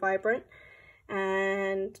is so vibrant.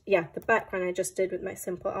 And yeah, the background I just did with my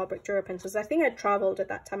simple Albrecht Dürer pencils. I think I travelled at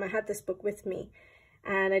that time. I had this book with me,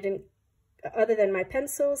 and I didn't, other than my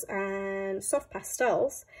pencils and soft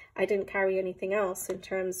pastels, I didn't carry anything else in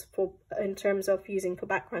terms of using for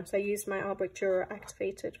background. So I used my Albrecht Dürer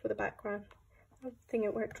activated for the background. I think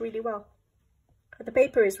it worked really well. The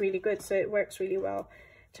paper is really good, so it works really well.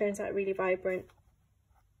 Turns out really vibrant.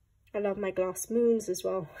 I love my glass moons as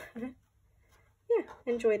well. Yeah,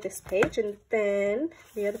 enjoyed this page. And then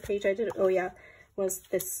the other page I did, oh yeah, was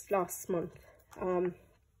this last month.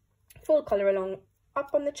 Full colour along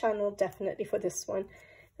up on the channel, definitely for this one.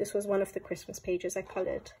 This was one of the Christmas pages I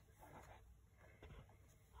coloured.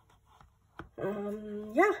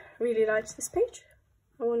 Yeah, really liked this page.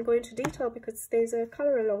 I won't go into detail because there's a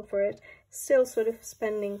colour along for it. Still sort of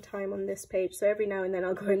spending time on this page, so every now and then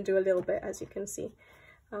I'll go and do a little bit, as you can see.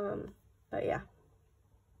 But yeah,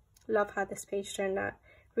 love how this page turned out.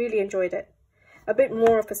 Really enjoyed it. A bit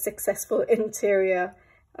more of a successful interior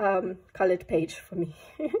coloured page for me.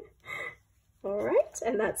 All right,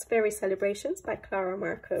 and that's Fairy Celebrations by Klara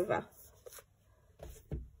Markova.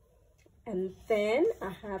 And then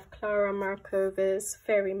I have Klara Markova's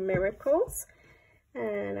Fairy Miracles.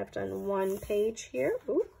 And I've done one page here.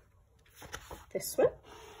 Ooh, this one.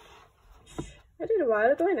 I did a while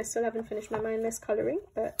ago and I still haven't finished my mindless colouring,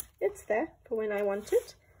 but it's there for when I want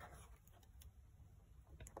it.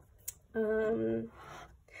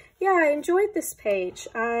 Yeah, I enjoyed this page.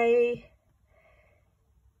 I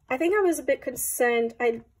think I was a bit concerned.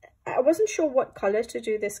 I wasn't sure what colour to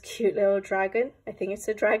do this cute little dragon. I think it's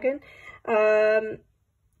a dragon. And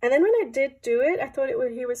then when I did do it, I thought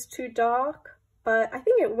he was too dark. But I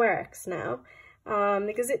think it works now,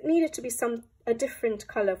 because it needed to be a different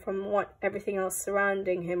colour from what everything else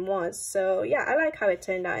surrounding him was. So yeah, I like how it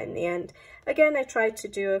turned out in the end. Again, I tried to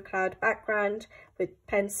do a cloud background with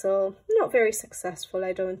pencil. Not very successful,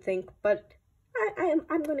 I don't think, but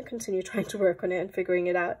I'm going to continue trying to work on it and figuring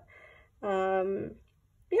it out.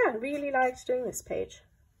 Yeah, really liked doing this page.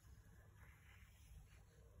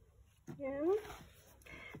 Yeah,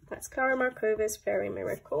 that's Klara Markova's Fairy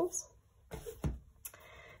Miracles.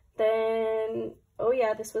 Then, oh oh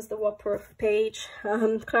yeah, this was the Whopper page,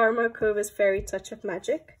 Clara Markova's Fairy Touch of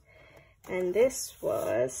Magic. And this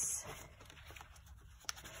was,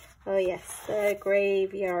 oh yes, the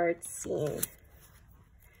graveyard scene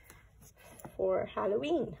for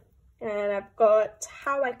Halloween. And I've got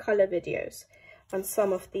how I color videos on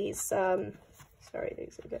some of these, sorry,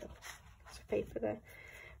 there's a little paper there,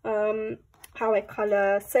 how I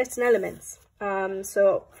color certain elements.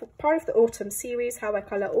 So for part of the autumn series, how I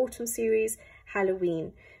color autumn series,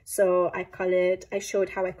 Halloween. So I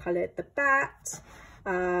showed how I colored the bat,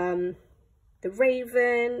 the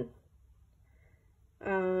raven,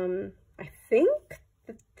 I think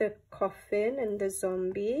the coffin and the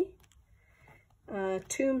zombie,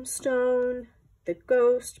 tombstone, the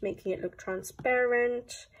ghost, making it look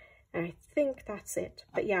transparent, and I think that's it.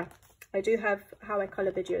 But yeah, I do have how I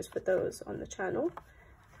color videos for those on the channel.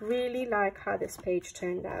 Really like how this page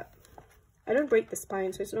turned out. I don't break the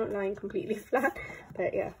spine, so it's not lying completely flat,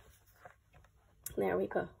 but yeah, there we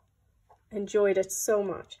go. Enjoyed it so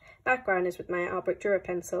much. Background is with my Albrecht Dürer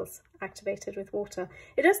pencils, activated with water.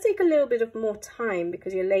 It does take a little bit of more time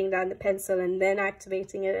because you're laying down the pencil and then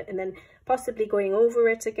activating it and then possibly going over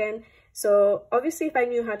it again. So obviously if I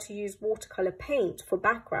knew how to use watercolor paint for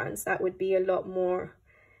backgrounds, that would be a lot more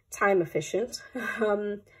time efficient.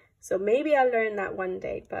 So maybe I'll learn that one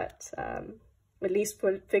day, but at least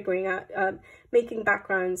for figuring out, making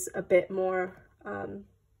backgrounds a bit more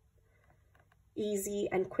easy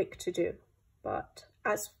and quick to do. But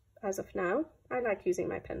as of now, I like using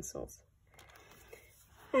my pencils.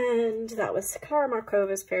 And that was Clara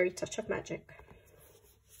Markova's Fairy Touch of Magic.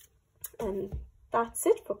 And that's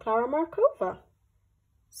it for Clara Markova.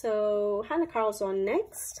 So Hanna Karlzon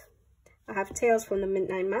next. I have Tales from the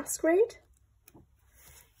Midnight Masquerade.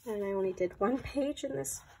 And I only did one page in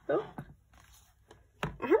this book. I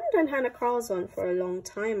haven't done Hanna Karlzon for a long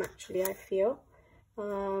time, actually, I feel.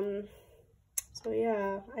 So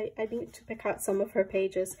yeah, I need to pick out some of her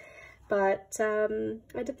pages. But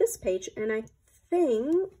I did this page, and I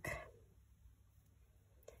think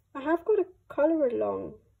I have got a color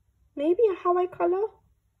along. Maybe a how I color.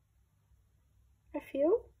 I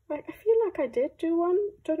feel like I did do one.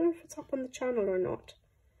 Don't know if it's up on the channel or not.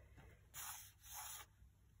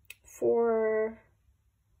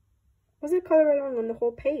 Was it color along on the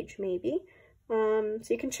whole page? Maybe. So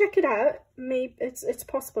you can check it out. Maybe it's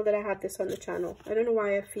possible that I have this on the channel. I don't know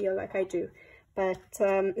why I feel like I do, but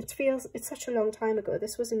it's such a long time ago.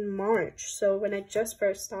 This was in March, so when I just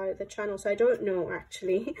first started the channel, so I don't know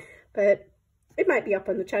actually, but it might be up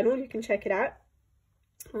on the channel. You can check it out.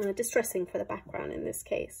 Distressing for the background in this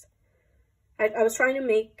case. I was trying to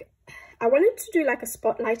make, I wanted to do like a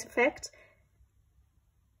spotlight effect,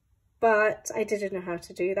 but I didn't know how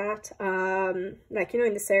to do that. Like, you know,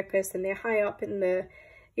 in the circus, and they're high up in the,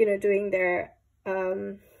 you know, doing their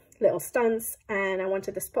little stunts, and I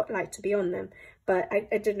wanted the spotlight to be on them, but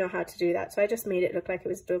I didn't know how to do that. So I just made it look like it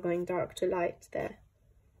was still going dark to light there.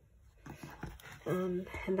 And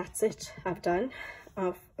that's it I've done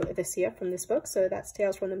of this year from this book. So that's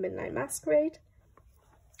Tales from the Midnight Masquerade.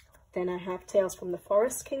 Then I have Tales from the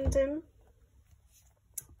Forest Kingdom.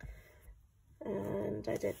 And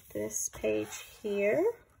I did this page here.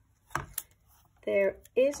 There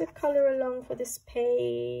is a color along for this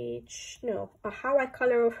page. No, a how I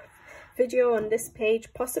color video on this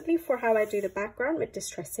page, possibly for how I do the background with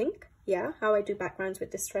Distress Ink. Yeah, how I do backgrounds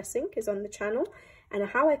with Distress Ink is on the channel. And a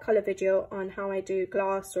how I color video on how I do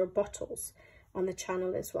glass or bottles on the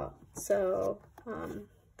channel as well. So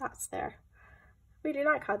that's there. Really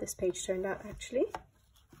like how this page turned out, actually.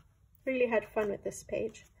 Really had fun with this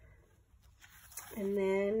page. And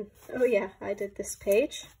then, oh yeah, I did this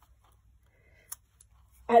page.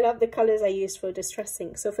 I love the colors I used for Distress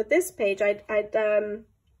Ink. So for this page, I'd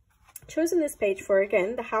chosen this page for,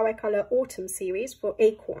 again, the How I Color Autumn series for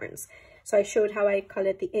acorns. So I showed how I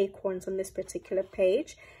colored the acorns on this particular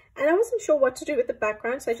page. And I wasn't sure what to do with the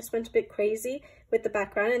background, so I just went a bit crazy with the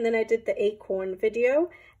background. And then I did the acorn video.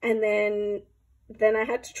 And then I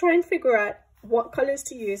had to try and figure out what colors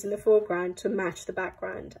to use in the foreground to match the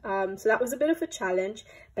background. So that was a bit of a challenge,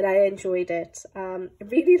 but I enjoyed it. I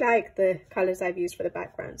really like the colors I've used for the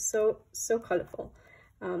background. So colorful.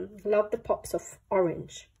 Love the pops of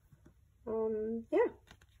orange. Yeah.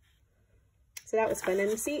 So that was fun.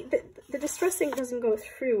 And you see, the Distress Ink doesn't go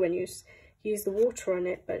through when you use the water on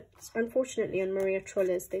it, but unfortunately on Maria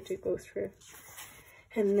Troller's they do go through.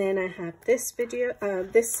 And then I have this video,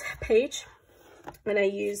 this page, and I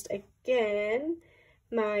used again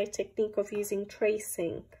my technique of using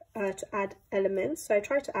tracing to add elements. So I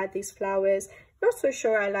tried to add these flowers. Not so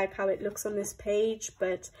sure I like how it looks on this page,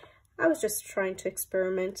 but I was just trying to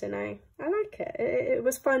experiment, and I like it. It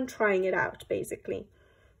was fun trying it out, basically.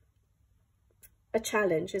 A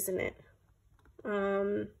challenge, isn't it?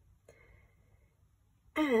 And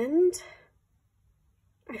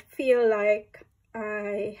I feel like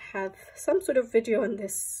I have some sort of video on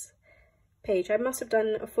this page. I must have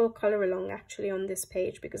done a full color along actually on this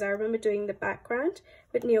page, because I remember doing the background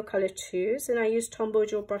with Neocolor 2s, and I used Tombow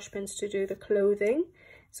gel brush pens to do the clothing.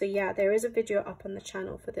 So yeah, there is a video up on the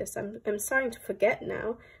channel for this. I'm starting to forget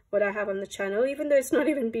now what I have on the channel, even though it's not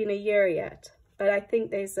even been a year yet, but I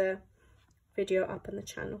think there's a video up on the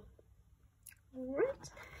channel. All right,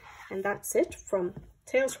 and that's it from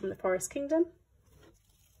Tales from the Forest Kingdom.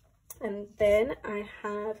 And then I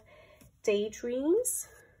have Daydreams,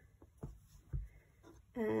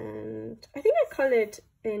 and I think I coloured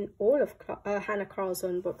in all of Hannah Carl's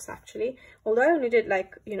own books actually, although I only did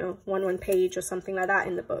like, you know, one page or something like that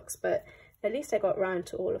in the books, but at least I got round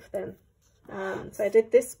to all of them. So I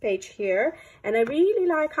did this page here, and I really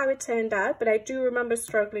like how it turned out, but I do remember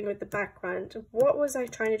struggling with the background. What was I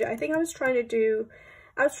trying to do? I think I was trying to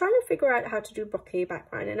figure out how to do bokeh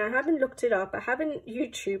background, and I haven't looked it up, I haven't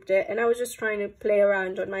YouTubed it, and I was just trying to play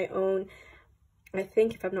around on my own, I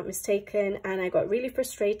think, if I'm not mistaken, and I got really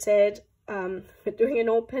frustrated with doing an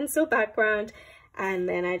all pencil background, and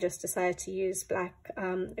then I just decided to use black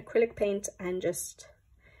acrylic paint and just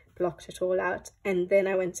blocked it all out. And then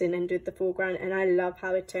I went in and did the foreground, and I love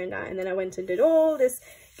how it turned out. And then I went and did all this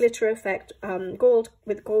glitter effect gold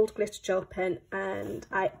glitter gel pen, and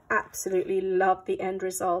I absolutely love the end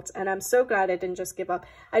result, and I'm so glad I didn't just give up.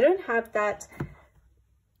 I don't have that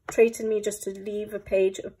trait in me just to leave a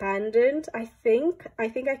page abandoned. I think I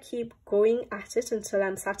keep going at it until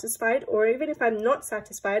I'm satisfied, or even if I'm not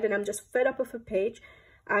satisfied and I'm just fed up with a page,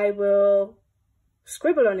 I will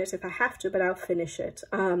scribble on it if I have to, but I'll finish it.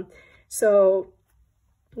 So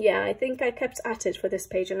yeah, I think I kept at it for this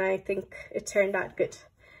page, and I think it turned out good.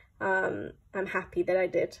 I'm happy that I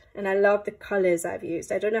did, and I love the colors I've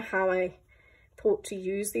used. I don't know how I thought to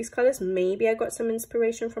use these colors. Maybe I got some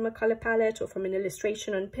inspiration from a color palette or from an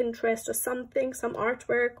illustration on Pinterest or something, some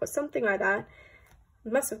artwork or something like that. I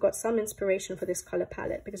must have got some inspiration for this color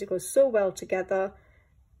palette because it goes so well together.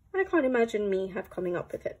 I can't imagine me coming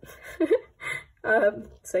up with it.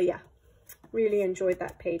 So yeah, really enjoyed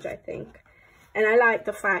that page, I think, and I like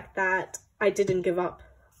the fact that I didn't give up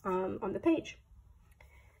on the page.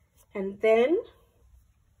 And then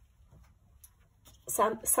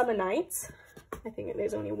Summer Nights. I think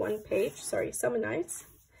there's only one page, sorry, Summer Nights.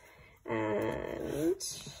 And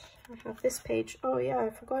I have this page. Oh yeah, I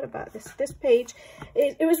forgot about this page.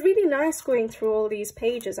 It was really nice going through all these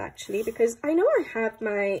pages actually, because I know I have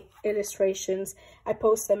my illustrations, I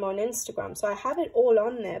post them on Instagram, so I have it all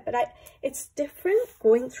on there, but it's different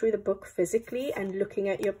going through the book physically and looking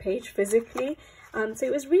at your page physically. So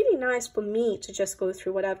it was really nice for me to just go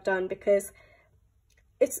through what I've done, because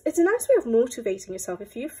it's a nice way of motivating yourself.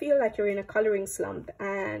 If you feel like you're in a colouring slump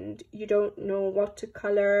and you don't know what to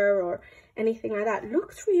colour or anything like that,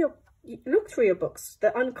 look through your books,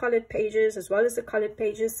 the uncoloured pages as well as the coloured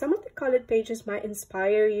pages. Some of the coloured pages might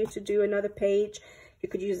inspire you to do another page. You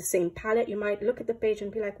could use the same palette. You might look at the page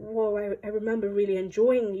and be like, whoa, I remember really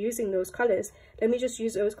enjoying using those colours. Let me just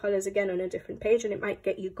use those colours again on a different page, and it might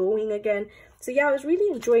get you going again. So yeah, I was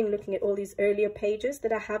really enjoying looking at all these earlier pages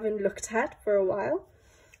that I haven't looked at for a while.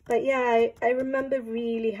 But yeah, I remember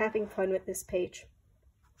really having fun with this page,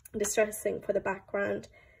 distressing for the background.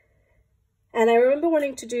 And I remember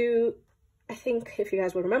wanting to do, I think if you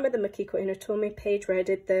guys will remember, the Makiko Inotome page where I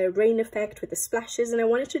did the rain effect with the splashes, and I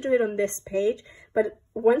wanted to do it on this page. But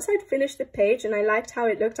once I'd finished the page and I liked how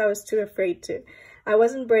it looked, I was too afraid to. I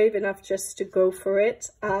wasn't brave enough just to go for it.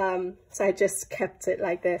 So I just kept it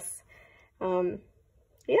like this.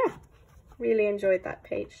 Yeah, really enjoyed that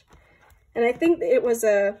page. And I think it was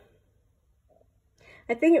a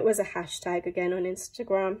hashtag again on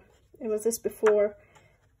Instagram. It was this before,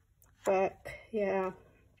 but yeah,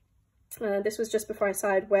 this was just before I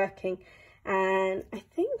started working. And I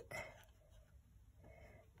think,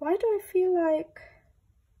 why do I feel like,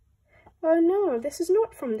 oh no, this is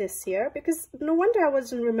not from this year, because no wonder I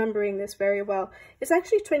wasn't remembering this very well. It's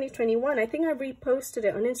actually 2021. I think I reposted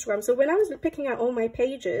it on Instagram. So when I was picking out all my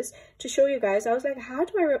pages to show you guys, I was like, how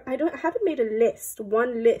do I haven't made a list,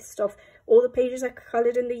 one list of all the pages I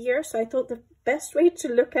colored in the year. So I thought the best way to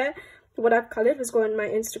look at what I've colored was go on my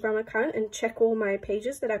Instagram account and check all my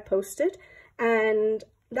pages that I posted. And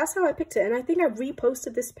that's how I picked it. And I think I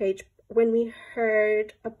reposted this page when we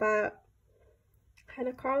heard about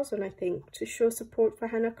Hannah Carlzon, I think, to show support for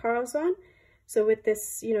Hannah Carlzon. So with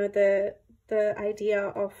this, you know, the idea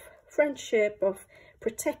of friendship, of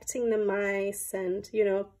protecting the mice and, you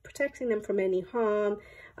know, protecting them from any harm.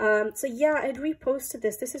 So yeah, I'd reposted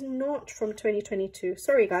this. This is not from 2022.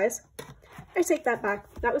 Sorry guys, I take that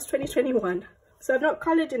back. That was 2021. So I've not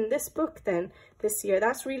colored in this book then this year.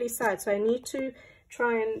 That's really sad. So I need to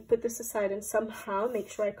try and put this aside and somehow make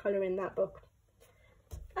sure I color in that book.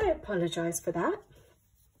 I apologize for that.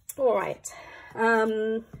 All right.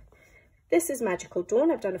 This is Magical Dawn.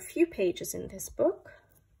 I've done a few pages in this book.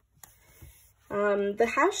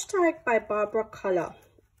 The hashtag by Barbara Color.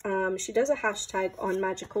 She does a hashtag on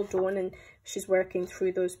Magical Dawn and she's working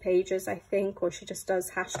through those pages, I think, or she just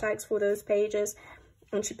does hashtags for those pages.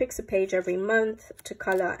 And she picks a page every month to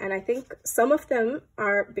color. And I think some of them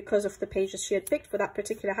are because of the pages she had picked for that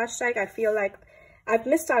particular hashtag. I feel like I've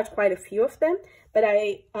missed out quite a few of them. But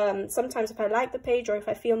I sometimes if I like the page or if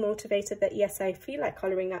I feel motivated that, yes, I feel like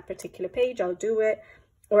coloring that particular page, I'll do it.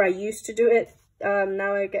 Or I used to do it.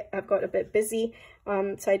 Now I've got a bit busy,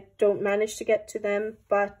 so I don't manage to get to them.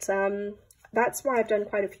 But that's why I've done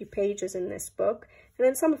quite a few pages in this book. And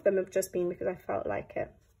then some of them have just been because I felt like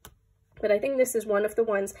it. But I think this is one of the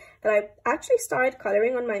ones that I actually started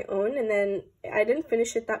coloring on my own, and then I didn't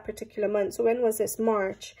finish it that particular month. So when was this?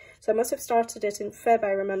 March. So I must have started it in Feb,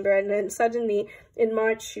 I remember. And then suddenly in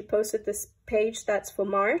March, she posted this page that's for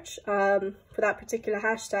March, for that particular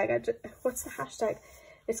hashtag. What's the hashtag?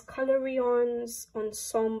 It's Colorion's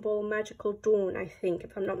Ensemble Magical Dawn, I think,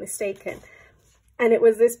 if I'm not mistaken. And it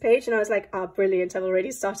was this page, and I was like, oh, brilliant. I've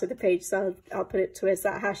already started the page, so I'll put it towards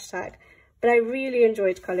that hashtag. But I really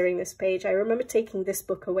enjoyed coloring this page. I remember taking this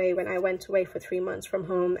book away when I went away for 3 months from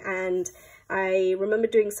home, and I remember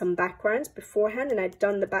doing some backgrounds beforehand, and I'd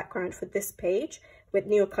done the background for this page with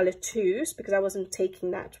Neocolor 2s because I wasn't taking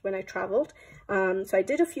that when I traveled. So I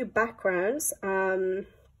did a few backgrounds,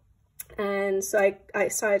 and so I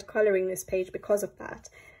started coloring this page because of that.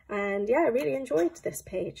 And yeah, I really enjoyed this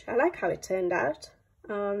page. I like how it turned out.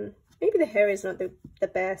 Maybe the hair is not the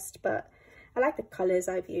best, but I like the colours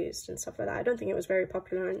I've used and stuff like that. I don't think it was very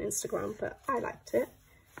popular on Instagram, but I liked it.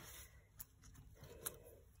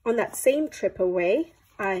 On that same trip away,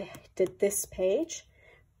 I did this page.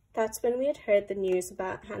 That's when we had heard the news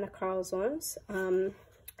about Hanna Karlzon's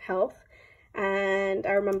health. And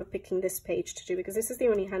I remember picking this page to do because this is the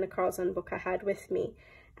only Hanna Karlzon book I had with me.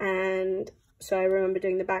 And so I remember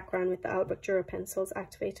doing the background with the Albrecht Dürer pencils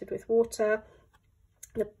activated with water.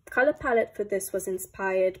 The colour palette for this was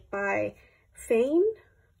inspired by Fane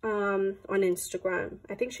on Instagram.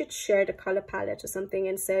 I think she'd shared a colour palette or something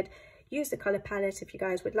and said, use the colour palette if you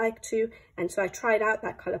guys would like to. And so I tried out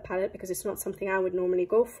that colour palette because it's not something I would normally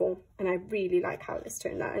go for. And I really like how this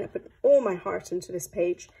turned out. And I put all my heart into this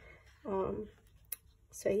page.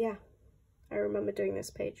 So yeah, I remember doing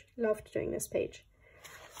this page. Loved doing this page.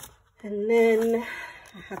 And then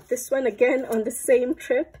I have this one again on the same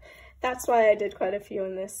trip. That's why I did quite a few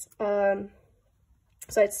on this.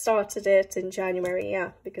 So I started it in January,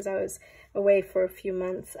 yeah, because I was away for a few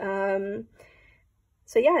months.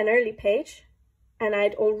 So yeah, an early page. And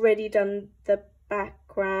I'd already done the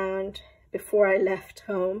background before I left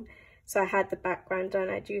home. So I had the background done.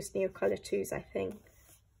 I'd used Neocolor 2s, I think.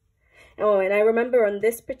 Oh, and I remember on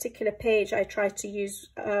this particular page, I tried to use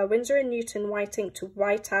Winsor & Newton white ink to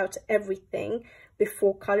white out everything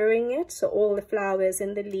before colouring it. So all the flowers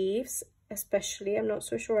and the leaves, especially. I'm not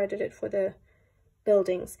so sure I did it for the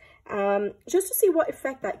buildings. Just to see what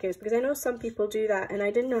effect that gives, because I know some people do that, and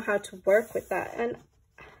I didn't know how to work with that. And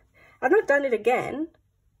I've not done it again.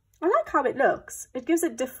 I like how it looks. It gives a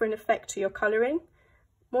different effect to your colouring.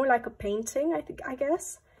 More like a painting, I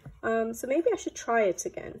guess. So maybe I should try it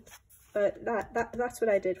again. But that's what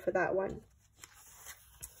I did for that one.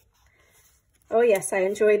 Oh yes, I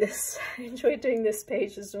enjoy this. I enjoyed doing this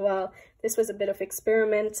page as well. This was a bit of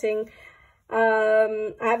experimenting.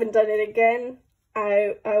 I haven't done it again.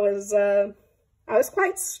 I was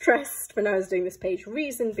quite stressed when I was doing this page.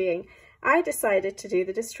 Reason being, I decided to do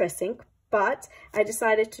the distress ink, but I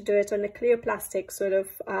decided to do it on a clear plastic sort of,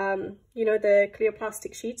 you know, the clear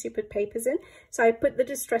plastic sheets you put papers in. So I put the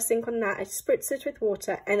distress ink on that, I spritz it with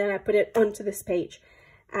water, and then I put it onto this page.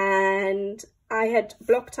 And I had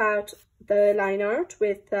blocked out the line art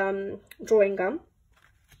with drawing gum.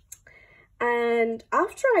 And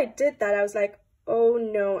after I did that, I was like, oh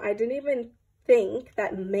no, I didn't even think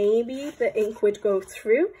that maybe the ink would go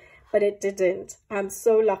through, but it didn't. I'm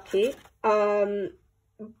so lucky.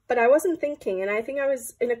 But I wasn't thinking, and I think I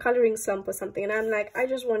was in a colouring slump or something, and I'm like, I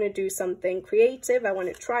just want to do something creative. I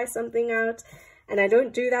want to try something out, and I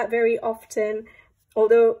don't do that very often.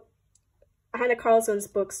 Although Hanna Karlzon's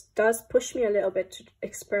books does push me a little bit to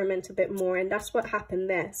experiment a bit more, and that's what happened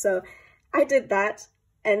there. So I did that,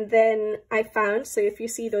 And then I found, so if you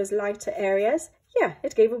see those lighter areas, yeah,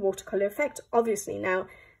 it gave a watercolor effect, obviously. Now,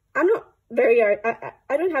 I'm not very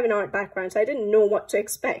I don't have an art background, so I didn't know what to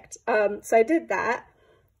expect. So I did that,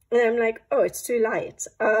 and I'm like, oh, it's too light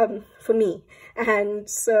for me. And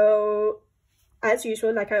so, as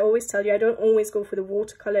usual, like I always tell you, I don't always go for the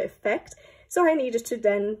watercolor effect. So I needed to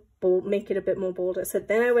then make it a bit more bolder. So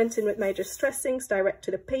then I went in with my distressings direct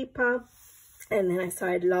to the paper, and then I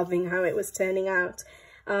started loving how it was turning out.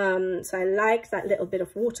 So I liked that little bit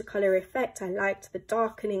of watercolor effect. I liked the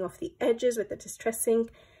darkening of the edges with the distressing.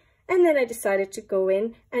 And then I decided to go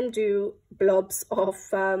in and do blobs of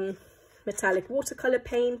metallic watercolor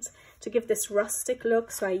paint to give this rustic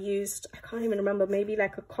look. So I used, I can't even remember, maybe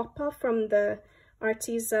like a copper from the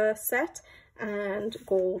Arteza set and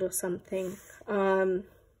gold or something. And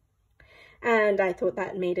I thought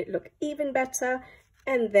that made it look even better.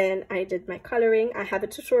 And then I did my coloring. I have a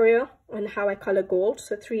tutorial on how I color gold,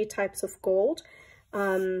 so 3 types of gold.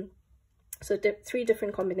 So 3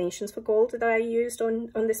 different combinations for gold that I used on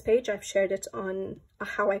this page. I've shared it on a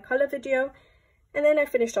how I color video. And then I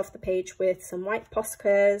finished off the page with some white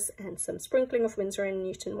Poscas and some sprinkling of Winsor &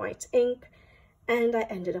 Newton white ink. And I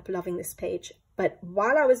ended up loving this page. But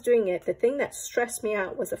while I was doing it, the thing that stressed me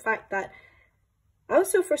out was the fact that I was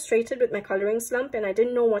so frustrated with my coloring slump and I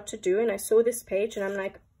didn't know what to do. And I saw this page and I'm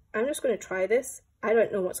like, I'm just going to try this. I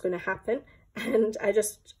don't know what's going to happen. And I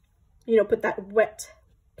just, you know, put that wet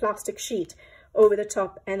plastic sheet over the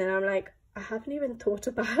top. And then I'm like, I haven't even thought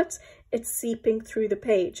about it seeping through the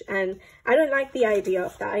page. And I don't like the idea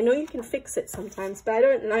of that. I know you can fix it sometimes, but I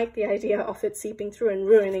don't like the idea of it seeping through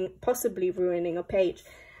and possibly ruining a page.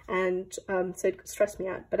 And so it stressed me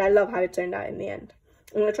out. But I love how it turned out in the end.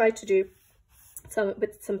 I'm going to try to do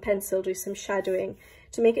with some pencil, do some shadowing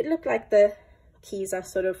to make it look like the keys are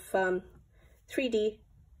sort of 3D,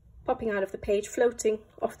 popping out of the page, floating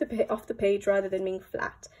off the page rather than being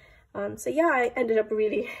flat. So yeah, I ended up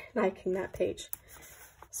really liking that page.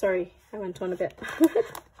 Sorry, I went on a bit.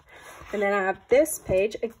 And then I have this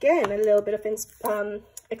page, again, a little bit of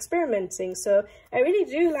experimenting. So I really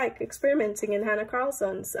do like experimenting in Hannah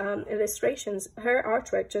Carlson's illustrations. Her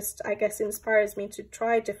artwork just, I guess, inspires me to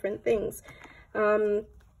try different things. And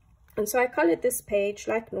so I colored this page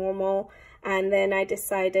like normal, and then I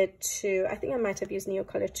decided to, I think I might have used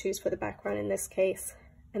Neocolor 2s for the background in this case,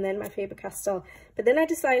 and then my Faber-Castell. But then I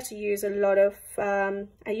decided to use a lot of,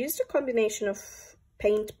 I used a combination of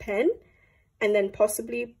paint pen and then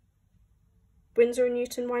possibly Winsor &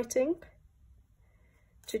 Newton white ink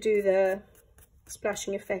to do the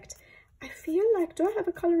splashing effect. I feel like, do I have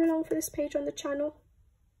a color along for this page on the channel?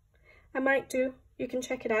 I might do. You can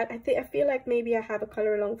check it out. I feel like maybe I have a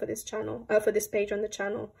color along for this channel, for this page on the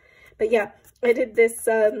channel. But yeah, I did this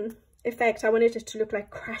effect. I wanted it to look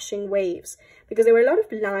like crashing waves because there were a lot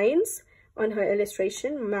of lines on her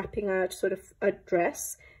illustration mapping out sort of a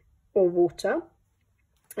dress or water,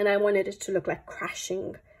 and I wanted it to look like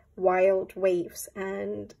crashing wild waves.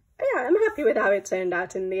 And yeah, I'm happy with how it turned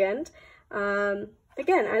out in the end.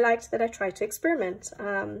 Again, I liked that I tried to experiment,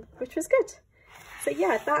 which was good. So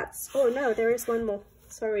yeah, that's, oh no, there is one more,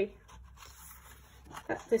 sorry.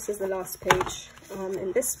 This is the last page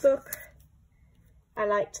in this book. I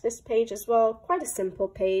liked this page as well, quite a simple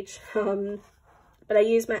page. But I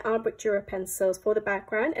used my Artbook Dura pencils for the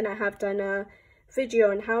background, and I have done a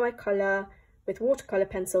video on how I color with watercolor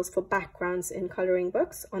pencils for backgrounds in coloring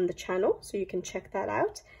books on the channel, so you can check that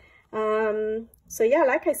out. So yeah,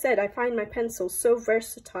 like I said, I find my pencils so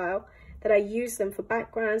versatile that I use them for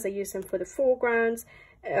backgrounds, I use them for the foregrounds.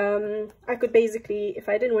 I could basically, if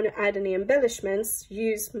I didn't want to add any embellishments,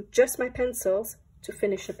 use just my pencils to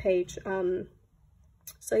finish a page.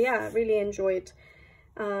 So yeah, I really enjoyed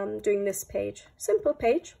doing this page. Simple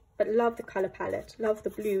page, but love the color palette, love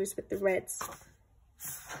the blues with the reds.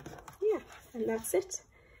 Yeah, and that's it.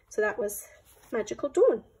 So that was Magical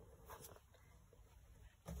Dawn.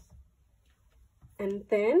 And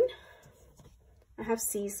then I have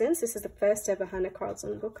Seasons. This is the first ever Hannah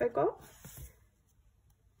Carlson book I got.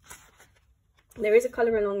 There is a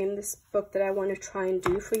color along in this book that I want to try and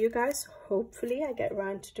do for you guys. Hopefully I get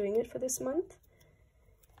around to doing it for this month.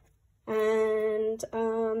 And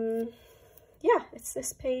yeah, it's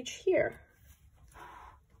this page here.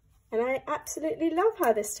 And I absolutely love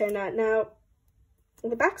how this turned out. Now,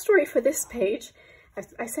 the backstory for this page,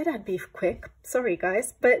 I said I'd be quick, sorry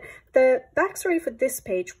guys, but the backstory for this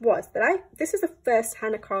page was that this is the first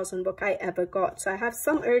Hannah Carlson book I ever got, so I have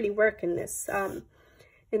some early work in this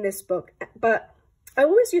book, but I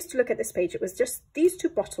always used to look at this page. It was just these two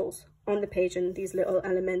bottles on the page and these little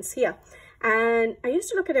elements here. And I used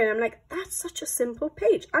to look at it and I'm like, that's such a simple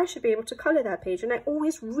page. I should be able to color that page. And I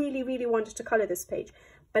always really, really wanted to color this page.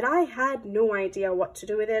 But I had no idea what to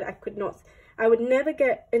do with it. I would never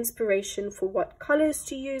get inspiration for what colors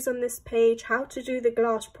to use on this page, how to do the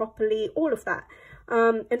glass properly, all of that.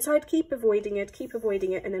 And so I'd keep avoiding it.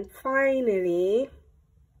 And then finally,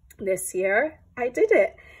 this year, I did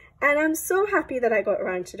it. And I'm so happy that I got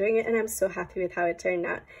around to doing it, and I'm so happy with how it turned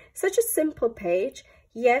out. Such a simple page,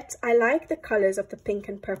 yet I like the colors of the pink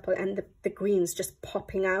and purple and the greens just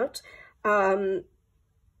popping out.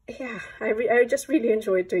 Yeah, I just really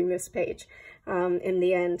enjoyed doing this page in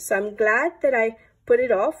the end. So I'm glad that I put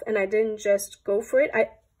it off and I didn't just go for it.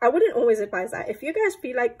 I wouldn't always advise that. If you guys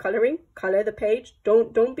feel like coloring, color the page.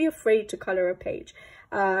 Don't be afraid to color a page.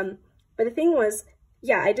 But the thing was,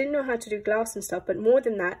 yeah, I didn't know how to do glass and stuff, but more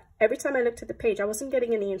than that, every time I looked at the page, I wasn't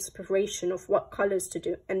getting any inspiration of what colors to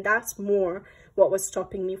do. And that's more what was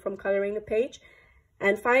stopping me from coloring the page.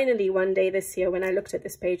 And finally, one day this year, when I looked at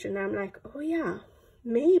this page and I'm like, oh yeah,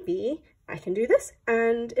 maybe I can do this.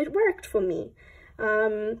 And it worked for me.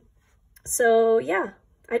 So yeah,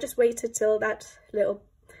 I just waited till that little,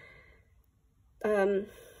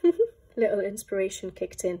 little inspiration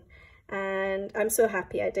kicked in. And I'm so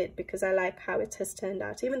happy I did, because I like how it has turned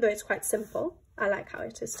out. Even though it's quite simple, I like how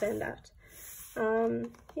it has turned out.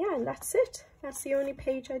 Yeah, and that's it. That's the only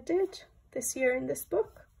page I did this year in this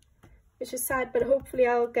book, which is sad, but hopefully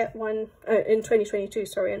I'll get one in 2022,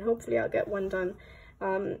 sorry, and hopefully I'll get one done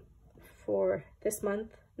for this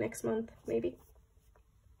month, next month, maybe.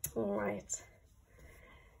 All right.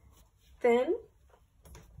 Then,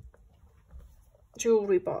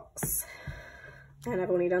 jewelry box. And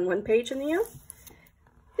I've only done one page in the year.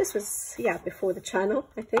 This was, yeah, before the channel,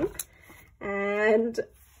 I think. And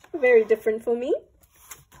very different for me.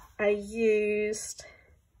 I used,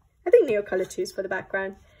 I think, Neocolor 2s for the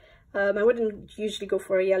background. I wouldn't usually go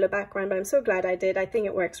for a yellow background, but I'm so glad I did. I think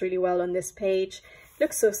it works really well on this page.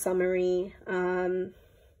 Looks so summery, even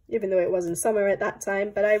though it wasn't summer at that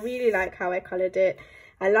time. But I really like how I colored it.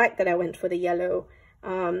 I like that I went for the yellow.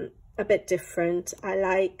 A bit different. I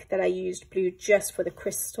like that I used blue just for the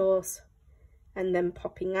crystals and then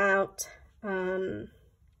popping out. I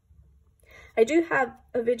do have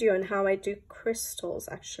a video on how I do crystals,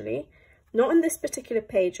 actually, not on this particular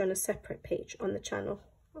page, on a separate page on the channel,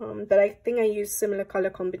 but I think I used similar color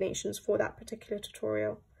combinations for that particular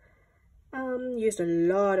tutorial. Used a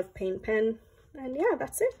lot of paint pen, and yeah,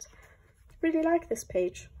 that's it. Really like this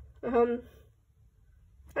page. I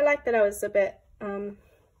like that I was a bit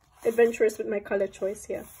adventurous with my color choice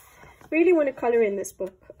here. Really want to color in this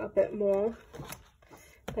book a bit more.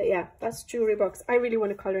 But yeah, that's jewelry box. I really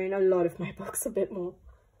want to color in a lot of my books a bit more.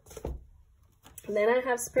 And then I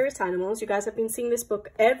have Spirit Animals. You guys have been seeing this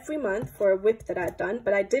book every month for a whip that I've done,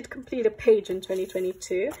 but I did complete a page in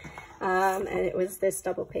 2022. And it was this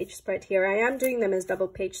double page spread here. I am doing them as double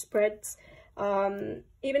page spreads. Even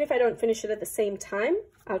if I don't finish it at the same time,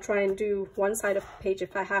 I'll try and do one side of the page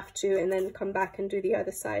if I have to, and then come back and do the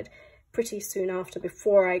other side pretty soon after,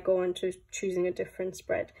 before I go on to choosing a different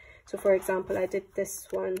spread. So for example, I did this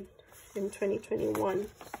one in 2021.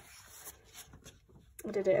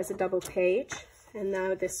 I did it as a double page, and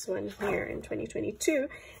now this one here in 2022.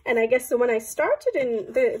 And I guess the one I started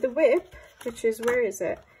in, the whip, which is, where is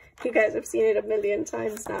it? You guys have seen it a million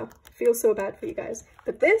times now. I feel so bad for you guys.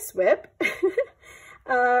 But this whip,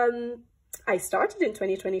 I started in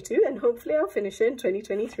 2022, and hopefully I'll finish it in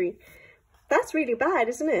 2023. That's really bad,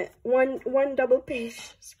 isn't it? One double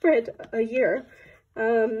page spread a year.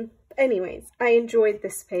 Anyways, I enjoyed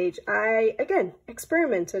this page. I, again,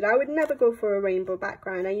 experimented. I would never go for a rainbow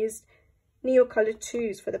background. I used Neocolor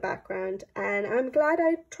 2s for the background, and I'm glad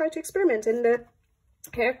I tried to experiment. And the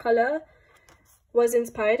hair color was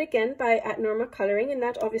inspired again by At Norma Coloring, and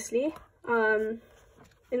that obviously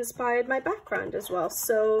inspired my background as well.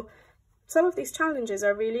 So some of these challenges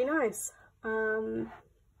are really nice.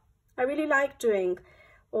 I really like doing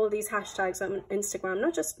all these hashtags on Instagram,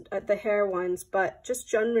 not just the hair ones, but just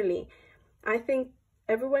generally. I think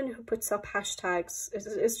everyone who puts up hashtags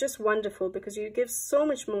is just wonderful, because you give so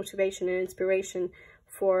much motivation and inspiration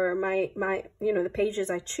for my you know, the pages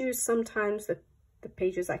I choose sometimes, the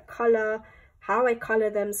pages I color, how I color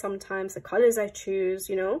them sometimes, the colors I choose,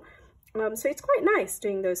 you know. So it's quite nice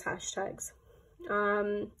doing those hashtags.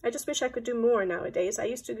 I just wish I could do more nowadays. I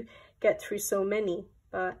used to get through so many,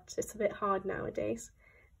 but it's a bit hard nowadays.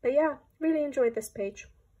 But yeah, really enjoyed this page.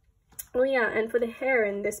 Oh yeah, and for the hair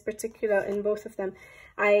in this particular, in both of them,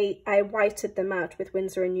 I whited them out with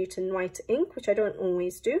Winsor & Newton white ink, which I don't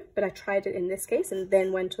always do, but I tried it in this case and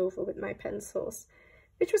then went over with my pencils,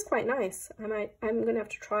 which was quite nice. I'm gonna have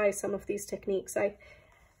to try some of these techniques. I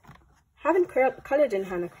haven't coloured in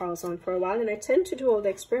Hannah Carlzon for a while, and I tend to do all the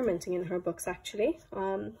experimenting in her books actually.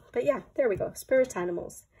 But yeah, there we go, Spirit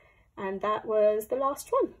Animals. And that was the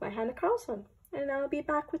last one by Hannah Carlzon. And I'll be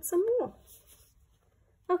back with some more.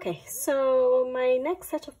 Okay, so my next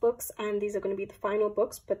set of books, and these are going to be the final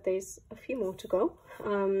books, but there's a few more to go.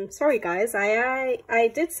 Sorry guys,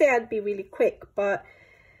 I did say I'd be really quick, but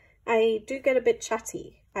I do get a bit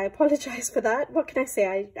chatty. I apologize for that. What can I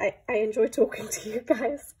say? I enjoy talking to you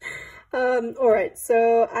guys. Alright,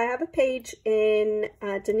 so I have a page in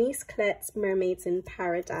Denise Klett's Mermaids in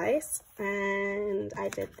Paradise, and I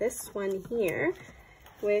did this one here,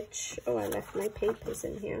 which, oh, I left my papers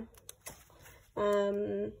in here.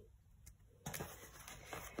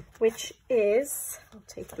 Which is, I'll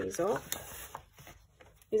take these off.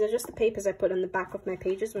 These are just the papers I put on the back of my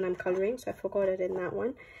pages when I'm colouring, so I forgot it in that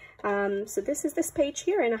one. So this is this page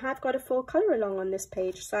here, and I have got a full colour along on this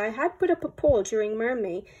page. So I had put up a poll during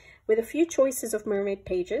Mermay with a few choices of mermaid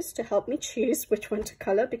pages to help me choose which one to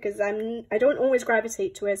colour, because I don't always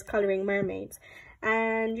gravitate towards colouring mermaids.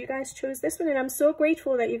 And you guys chose this one, and I'm so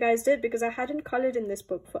grateful that you guys did, because I hadn't coloured in this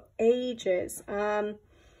book for ages. I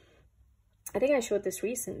think I showed this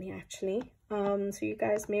recently actually, so you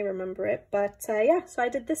guys may remember it, but yeah, so I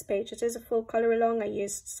did this page. It is a full colour along. I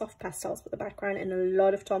used soft pastels for the background and a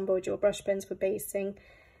lot of Tombow Joe brush pens for basing.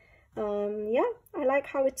 Yeah, I like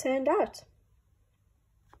how it turned out.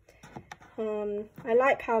 I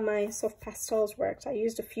like how my soft pastels worked. I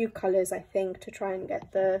used a few colours, I think, to try and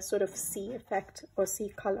get the sort of sea effect or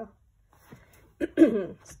sea colour.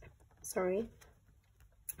 Sorry.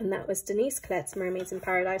 And that was Denise Klett's Mermaids in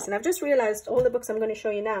Paradise. And I've just realised all the books I'm going to show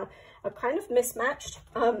you now are kind of mismatched.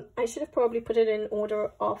 I should have probably put it in order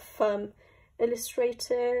of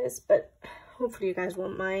illustrators, but hopefully you guys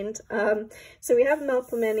won't mind. So we have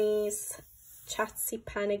Melpomene's Chatsi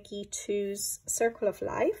Panagiitu's Circle of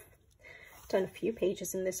Life. Done a few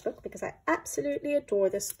pages in this book because I absolutely adore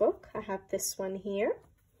this book. I have this one here.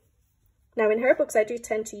 Now in her books I do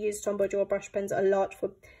tend to use Tombow Joe brush pens a lot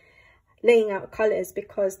for laying out colours,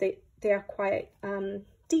 because they are quite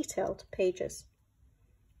detailed pages.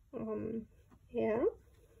 Yeah,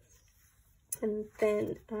 and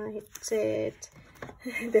then I did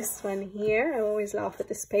this one here. I always laugh at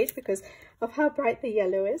this page because of how bright the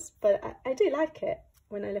yellow is, but I do like it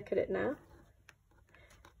when I look at it now.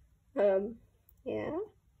 Yeah,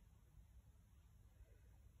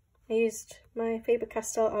 I used my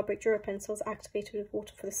Faber-Castell Artbrick Dura pencils activated with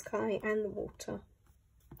water for the sky and the water.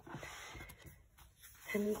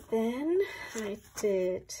 And then I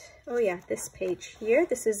did, oh yeah, this page here.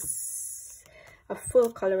 This is a full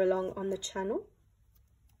colour along on the channel.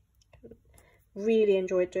 Really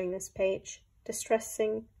enjoyed doing this page.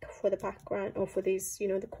 Distressing for the background, or for these, you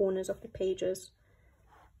know, the corners of the pages.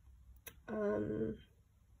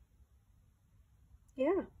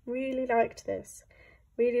 Yeah, really liked this.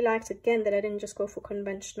 Really liked, again, that I didn't just go for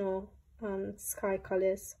conventional sky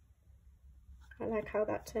colours. I like how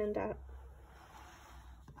that turned out.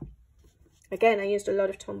 Again, I used a lot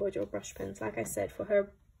of Tombow Joe brush pens, like I said, for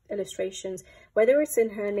her illustrations. Whether it's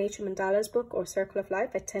in her Nature Mandalas book or Circle of Life,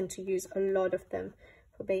 I tend to use a lot of them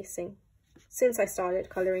for basing since I started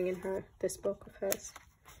colouring in this book of hers.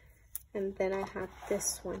 And then I have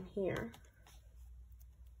this one here.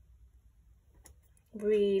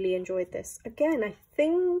 Really enjoyed this. Again, I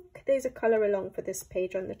think there's a colour along for this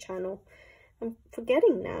page on the channel. I'm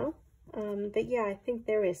forgetting now, but yeah, I think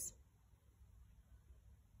there is.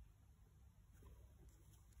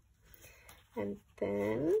 And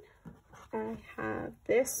then I have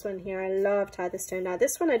this one here. I loved how this turned out.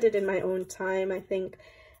 This one I did in my own time. I think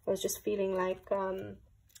I was just feeling like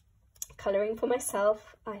colouring for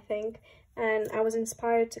myself, I think. And I was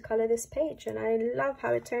inspired to colour this page, and I love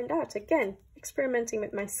how it turned out. Again, experimenting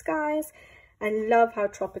with my skies. I love how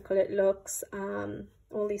tropical it looks.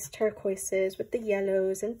 All these turquoises with the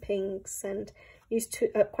yellows and pinks, and used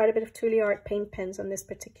quite a bit of Thule Art paint pens on this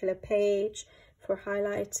particular page for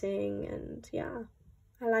highlighting. And yeah,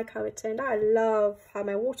 I like how it turned out. I love how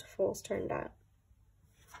my waterfalls turned out.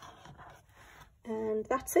 And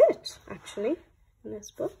that's it, actually, in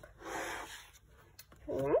this book.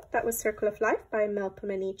 Alright, that was Circle of Life by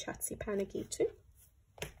Melpomene Chatsi Panagiitu.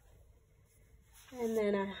 And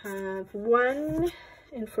then I have one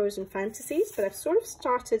in Frozen Fantasies, but I've sort of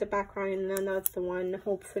started a background in another one.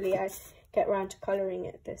 Hopefully I get around to colouring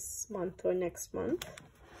it this month or next month,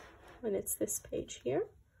 when it's this page here.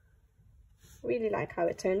 Really like how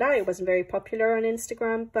it turned out. It wasn't very popular on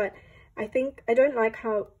Instagram, but I think I don't like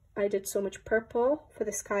how I did so much purple for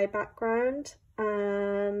the sky background.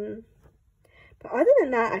 But other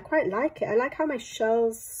than that, I quite like it. I like how my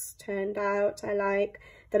shells turned out. I like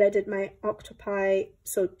that I did my octopi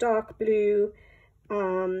so dark blue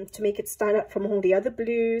to make it stand up from all the other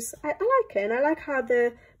blues. I like it, and I like how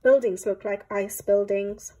the buildings look like ice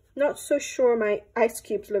buildings. Not so sure my ice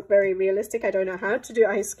cubes look very realistic. I don't know how to do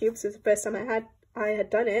ice cubes. It's the first time I had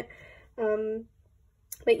done it.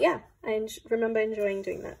 But yeah, I remember enjoying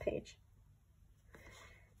doing that page.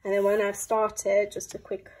 And then when I've started, just a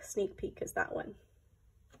quick sneak peek is that one.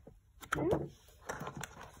 Okay.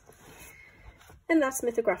 And that's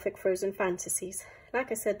Mythographic Frozen Fantasies.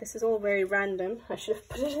 Like I said, this is all very random. I should have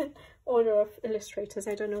put it in order of illustrators.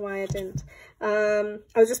 I don't know why I didn't. I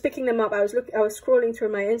was just picking them up. I was scrolling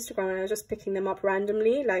through my Instagram and I was just picking them up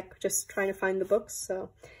randomly, like just trying to find the books. So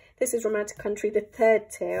this is Romantic Country, the third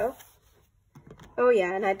tale. Oh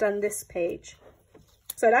yeah, and I'd done this page.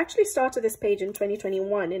 So I'd actually started this page in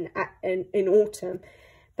 2021 in autumn,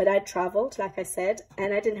 but I'd travelled, like I said,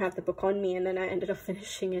 and I didn't have the book on me, and then I ended up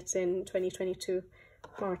finishing it in 2022,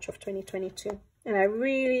 March of 2022. And I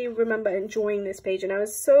really remember enjoying this page, and I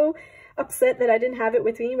was so upset that I didn't have it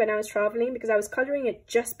with me when I was travelling, because I was colouring it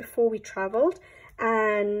just before we travelled,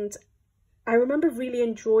 and I remember really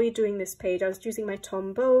enjoying doing this page. I was using my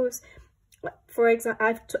Tombows. For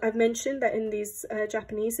example, I've mentioned that in these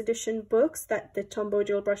Japanese edition books that the Tombow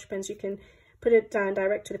dual brush pens, you can put it down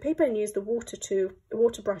direct to the paper and use the water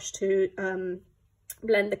brush to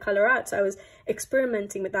blend the colour out. So I was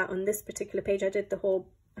experimenting with that on this particular page. I did the whole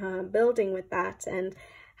building with that, and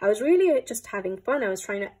I was really just having fun. I was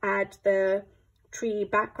trying to add the tree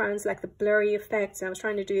backgrounds, like the blurry effects, and I was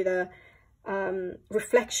trying to do the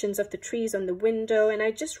reflections of the trees on the window, and I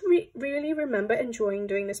just really remember enjoying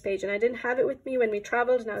doing this page. And I didn't have it with me when we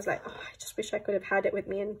traveled, and I was like, oh, I just wish I could have had it with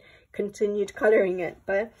me and continued coloring it.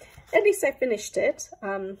 But at least I finished it,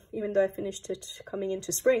 even though I finished it coming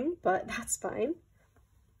into spring, but that's fine.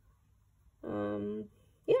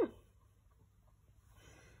 Yeah,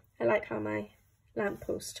 I like how my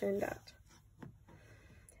lamppost turned out.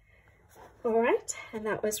 All right, and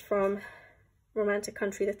that was from Romantic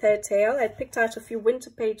Country, the third tale. I picked out a few winter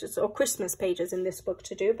pages or Christmas pages in this book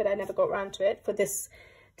to do, but I never got around to it. For this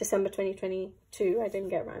December 2022, I didn't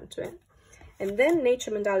get around to it. And then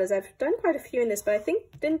Nature Mandalas, I've done quite a few in this, but I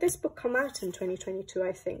think, didn't this book come out in 2022,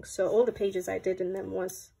 I think? So all the pages I did in them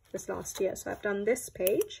was this last year. So I've done this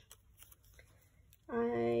page.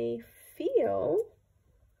 I feel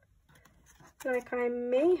like I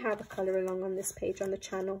may have a colour along on this page on the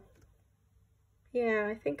channel. Yeah,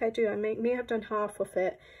 I think I do. I may have done half of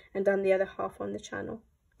it and done the other half on the channel.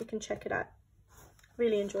 You can check it out.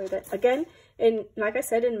 Really enjoyed it. Again, like I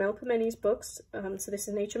said, in Mel Pomeny's books, so this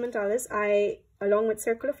is Nature Mandalas, along with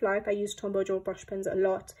Circle of Life, I use Tombow dual brush pens a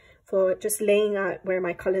lot for just laying out where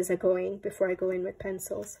my colours are going before I go in with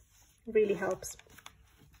pencils. It really helps.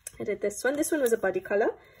 I did this one. This one was a buddy colour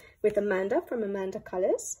with Amanda from Amanda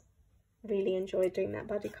Colours. Really enjoyed doing that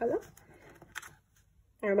buddy colour.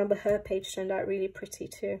 I remember her page turned out really pretty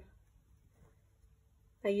too.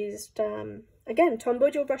 I used, again,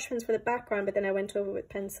 Tombow dual brush pens for the background, but then I went over with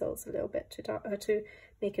pencils a little bit to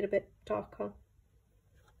make it a bit darker.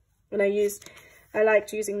 And I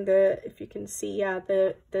liked using if you can see,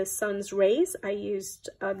 the sun's rays. I used,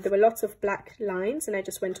 there were lots of black lines, and I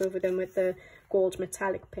just went over them with the gold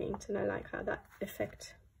metallic paint, and I like how that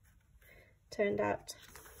effect turned out.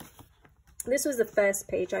 This was the first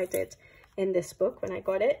page I did in this book when I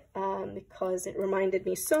got it, because it reminded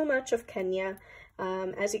me so much of Kenya.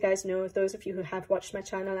 As you guys know, those of you who have watched my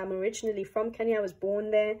channel, I'm originally from Kenya. I was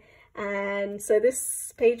born there, and so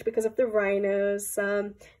this page, because of the rhinos,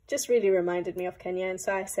 just really reminded me of Kenya. And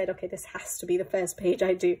so I said, okay, this has to be the first page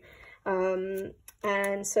I do.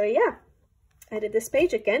 And so yeah, I did this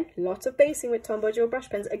page again. Lots of basing with Tombow dual brush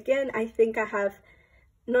pens. Again, I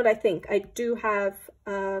do have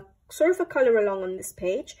sort of a color along on this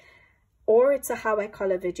page, or it's a how I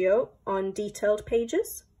color video on detailed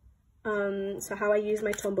pages. So how I use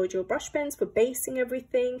my Tombow dual brush pens for basing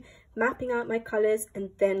everything, mapping out my colors, and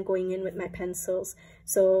then going in with my pencils.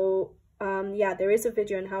 So yeah, there is a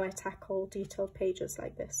video on how I tackle detailed pages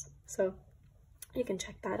like this, so you can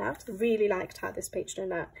check that out. Really liked how this page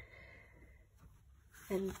turned out.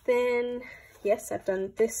 And then yes, I've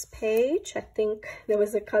done this page. I think there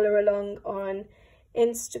was a color along on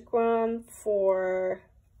Instagram for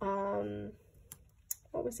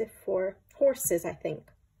what was it for? Horses, I think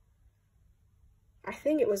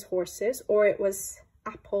it was horses, or it was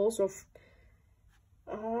apples, or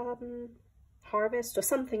Harvest or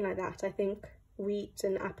something like that. I think wheat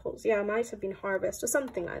and apples. Yeah, it might have been Harvest or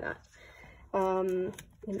something like that.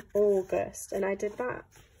 In August, and I did that.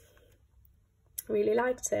 Really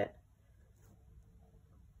liked it.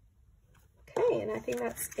 Okay, and I think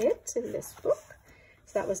that's it in this book.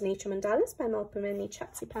 So that was Nature Mandalas by Melpomene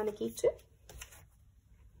Chatzipanaghitu.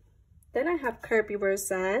 Then I have Kirby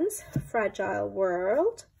Roseanne's Fragile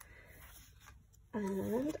World.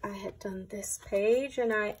 And I had done this page,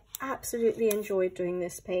 and I absolutely enjoyed doing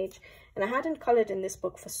this page. And I hadn't coloured in this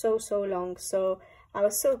book for so long, so I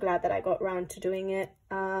was so glad that I got around to doing it.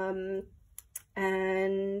 And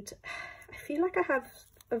I feel like I have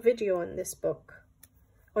a video on this book,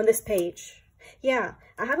 on this page. Yeah,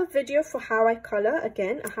 I have a video for how I colour,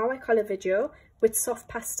 again, a how I colour video with soft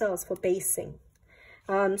pastels for basing.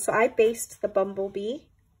 So I based the Bumblebee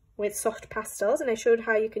with soft pastels, and I showed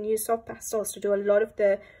how you can use soft pastels to do a lot of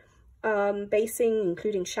the basing,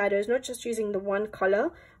 including shadows, not just using the one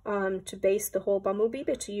colour to base the whole Bumblebee,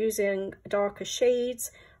 but to using darker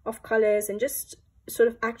shades of colours and just sort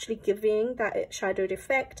of actually giving that shadowed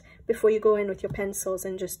effect before you go in with your pencils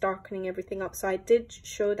and just darkening everything up. So I did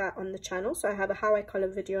show that on the channel, so I have a how I colour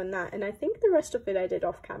video on that, and I think the rest of it I did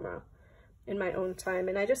off camera in my own time,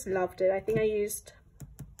 and I just loved it. I think I used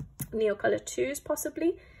Neocolor 2s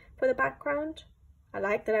possibly for the background. I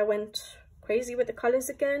like that I went crazy with the colors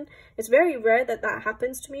again. It's very rare that that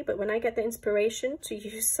happens to me, but when I get the inspiration to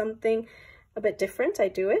use something a bit different, I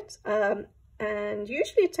do it. And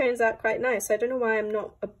usually it turns out quite nice. I don't know why I'm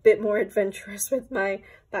not a bit more adventurous with my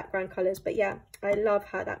background colors, but yeah, I love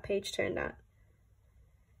how that page turned out.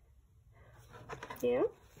 Yeah,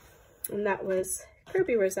 and that was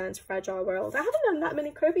Kirby Roseanne's Fragile World. I haven't done that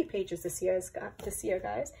many Kirby pages this year,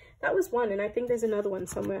 guys. That was one, and I think there's another one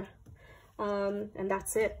somewhere. And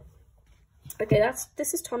that's it. Okay,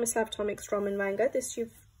 this is Tomislav Tomic's Drum and Manga. This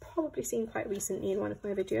you've probably seen quite recently in one of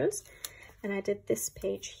my videos. And I did this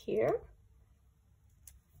page here.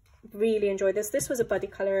 Really enjoyed this. This was a buddy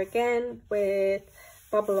color again with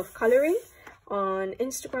Bubble of Coloring on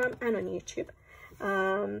Instagram and on YouTube.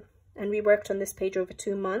 And we worked on this page over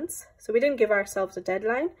 2 months. So we didn't give ourselves a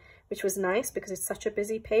deadline, which was nice because it's such a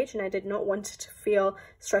busy page and I did not want it to feel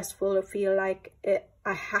stressful or feel like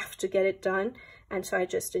I have to get it done. And so I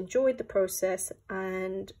just enjoyed the process,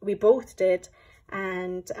 and we both did.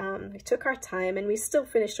 And we took our time, and we still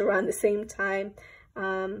finished around the same time.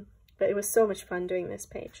 But it was so much fun doing this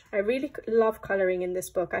page. I really love coloring in this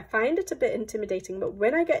book. I find it a bit intimidating, but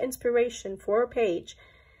when I get inspiration for a page,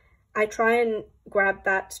 I try and grab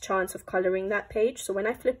that chance of coloring that page. So when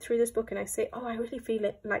I flip through this book and I say, oh, I really feel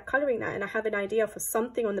it like coloring that, and I have an idea for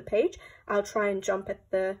something on the page, I'll try and jump at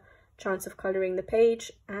the chance of coloring the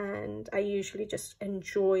page, and I usually just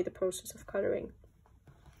enjoy the process of coloring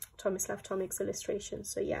Tomislav Tomic's illustrations.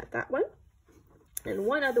 So yeah, that one. And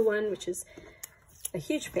one other one, which is a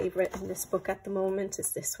huge favorite in this book at the moment,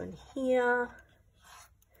 is this one here.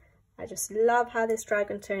 I just love how this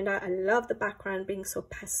dragon turned out. I love the background being so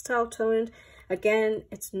pastel toned. Again,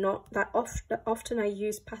 it's not that often I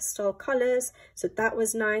use pastel colors, so that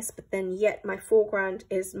was nice, but then yet my foreground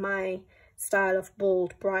is my style of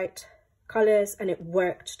bold, bright colors, and it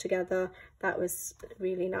worked together. That was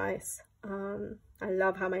really nice. I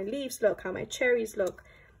love how my leaves look, how my cherries look.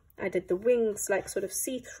 I did the wings like sort of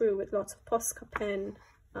see-through with lots of Posca pen.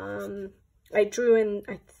 I drew in,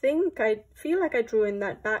 I feel like I drew in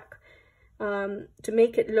that back to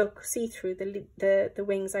make it look see-through, the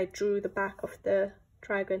wings. I drew the back of the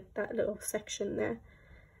dragon, that little section there.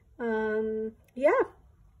 Yeah,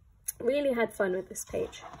 really had fun with this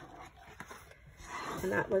page.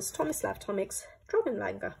 And that was Tomislav Tomic's Drum and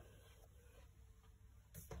Manga.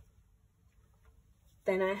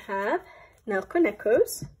 Then I have Nelko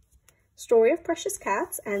Neko's Story of Precious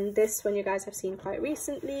Cats, and this one you guys have seen quite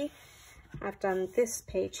recently. I've done this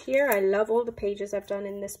page here. I love all the pages I've done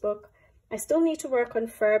in this book. I still need to work on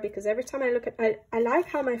fur because every time I look at I like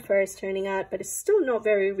how my fur is turning out, but it's still not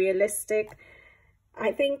very realistic.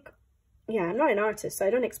 I think, yeah, I'm not an artist, so I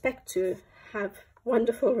don't expect to have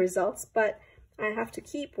wonderful results, but I have to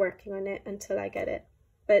keep working on it until I get it.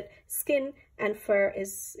 But skin and fur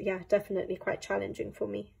is, yeah, definitely quite challenging for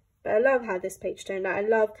me. But I love how this page turned out. I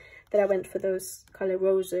love that I went for those color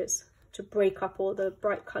roses to break up all the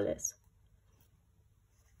bright colors.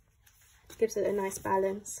 Gives it a nice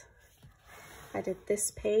balance. I did this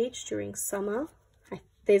page during summer.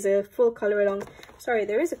 There's a full color along. Sorry,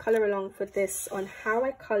 there is a color along for this on how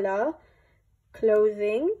I color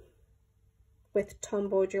clothing with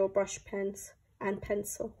Tombow gel brush pens and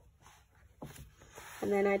pencil.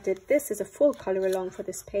 And then I did this as a full color along for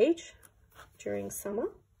this page during summer.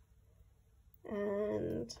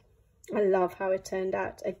 And I love how it turned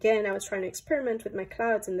out. Again, I was trying to experiment with my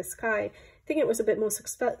clouds in the sky. I think it was a bit more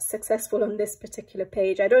successful on this particular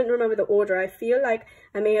page. I don't remember the order. I feel like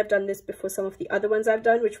I may have done this before some of the other ones I've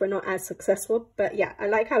done, which were not as successful. But yeah, I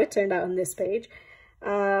like how it turned out on this page.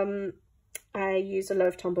 I used a lot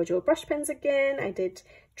of Tombow Jewel brush pens again. I did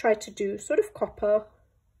try to do sort of copper,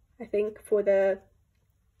 I think, for the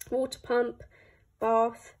water pump,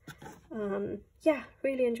 bath. Yeah,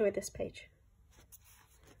 really enjoyed this page.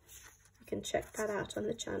 You can check that out on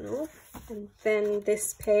the channel. And then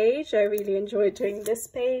this page, I really enjoyed doing this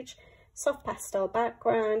page. Soft pastel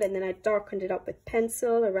background, and then I darkened it up with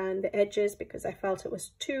pencil around the edges because I felt it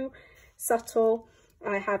was too subtle.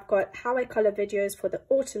 I have got how I color videos for the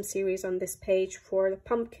autumn series on this page for the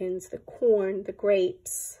pumpkins, the corn, the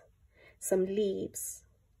grapes, some leaves.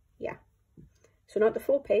 Yeah. So not the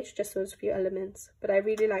full page, just those few elements. But I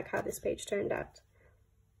really like how this page turned out.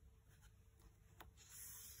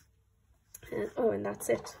 And oh, and that's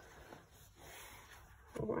it.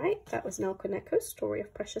 All right, that was Nell Koneko's Story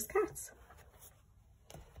of Precious Cats.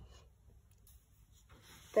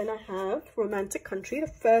 Then I have Romantic Country, the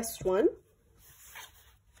first one.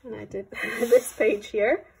 And I did this page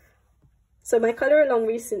here. So my color along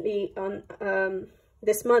recently on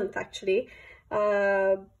this month actually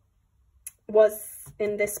was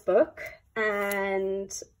in this book,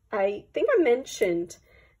 and I think I mentioned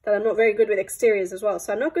that I'm not very good with exteriors as well.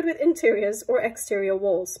 So I'm not good with interiors or exterior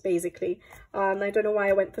walls, basically. I don't know why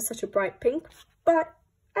I went for such a bright pink, but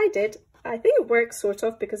I did. I think it works sort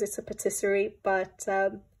of because it's a patisserie, but I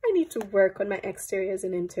need to work on my exteriors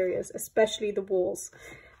and interiors, especially the walls.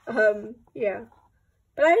 Yeah,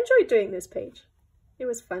 but I enjoyed doing this page. It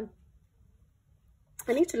was fun.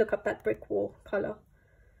 I need to look up that brick wall color.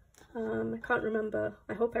 I can't remember.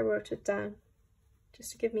 I hope I wrote it down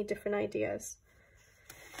just to give me different ideas.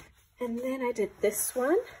 And then I did this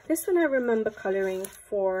one. This one I remember coloring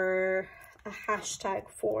for a hashtag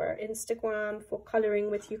for Instagram for coloring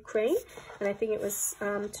with Ukraine, and I think it was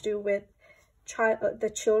to do with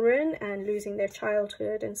the children and losing their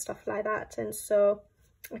childhood and stuff like that. And so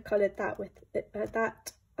I colored that with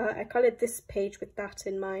I colored this page with that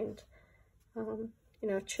in mind. You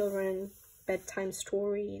know, children, bedtime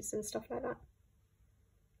stories and stuff like that.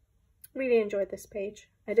 Really enjoyed this page.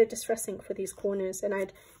 I did distress ink for these corners, and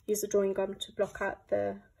I'd use the drawing gum to block out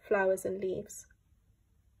the flowers and leaves.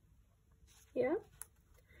 Yeah,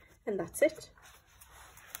 and that's it.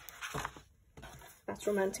 That's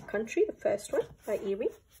Romantic Country, the first one by Iwi.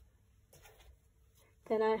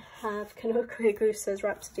 Then I have Kanoko Egusa's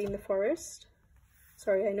Rhapsody in the Forest.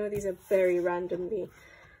 Sorry, I know these are very randomly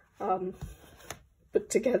put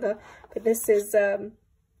together, but this is the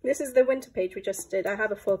winter page we just did. I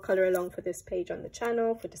have a full color along for this page on the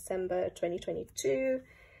channel for December 2022,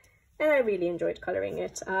 and I really enjoyed coloring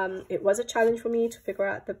it. It was a challenge for me to figure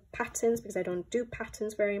out the patterns because I don't do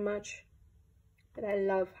patterns very much, but I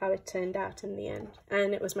love how it turned out in the end.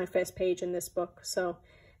 And it was my first page in this book, so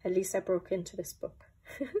at least I broke into this book.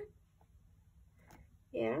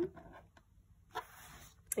 Yeah,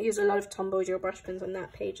 I used a lot of Tombow Jewel brush pens on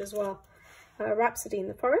that page as well. Rhapsody in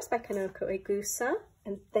the Forest by Kanoko Egusa.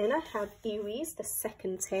 And then I have Iwi's The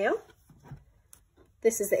Second Tale.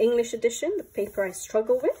 This is the English edition, the paper I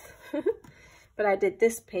struggle with. But I did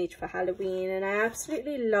this page for Halloween, and I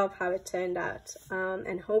absolutely love how it turned out.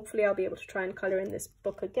 And hopefully I'll be able to try and colour in this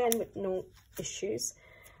book again with no issues.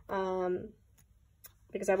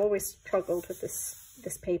 Because I've always struggled with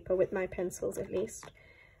this paper, with my pencils at least.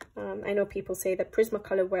 I know people say that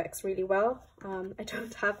Prismacolor works really well. I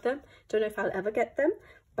don't have them. Don't know if I'll ever get them.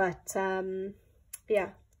 But yeah,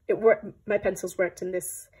 it worked. My pencils worked in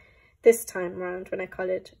this time round when I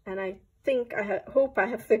coloured, and I think hope I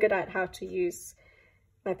have figured out how to use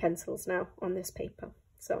my pencils now on this paper.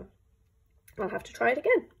 So I'll have to try it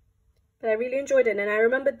again. But I really enjoyed it, and I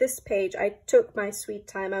remember this page. I took my sweet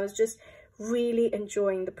time. I was just really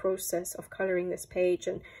enjoying the process of colouring this page,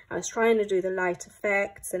 and I was trying to do the light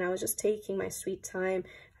effects, and I was just taking my sweet time.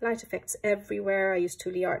 Light effects everywhere. I used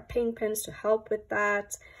Tuli Art paint pens to help with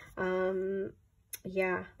that.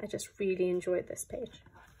 Yeah, I just really enjoyed this page.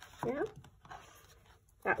 Yeah,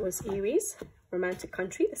 that was Iwi's Romantic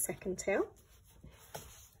Country, The Second Tale.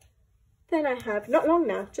 Then I have, not long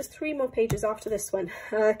now, just 3 more pages after this one,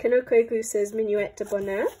 Kanoko Egusa's Minuet de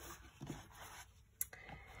Bonheur.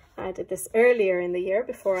 I did this earlier in the year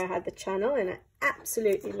before I had the channel, and I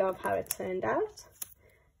absolutely love how it turned out.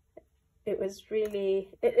 It was really,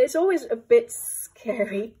 it's always a bit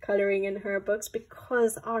scary colouring in her books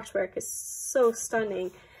because the artwork is so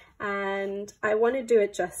stunning, and I want to do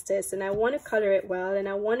it justice, and I want to color it well, and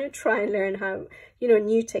I want to try and learn how, you know,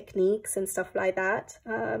 new techniques and stuff like that.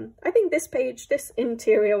 I think this page, this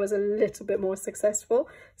interior was a little bit more successful.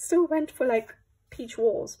 Still went for like peach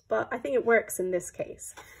walls, but I think it works in this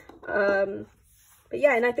case. But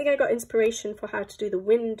yeah, and I think I got inspiration for how to do the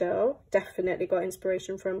window. Definitely got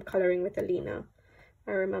inspiration from coloring with Alina.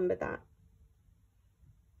 I remember that.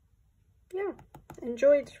 Yeah,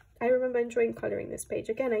 I remember enjoying colouring this page.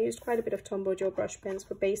 Again, I used quite a bit of Tombow Joe brush pens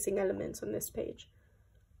for basing elements on this page.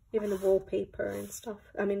 Even the wallpaper and stuff.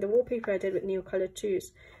 I mean, the wallpaper I did with Neocolor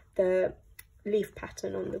Twos, the leaf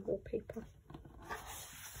pattern on the wallpaper.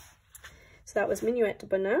 So that was Minuet de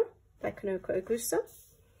Bonheur by Kanoko Agusa.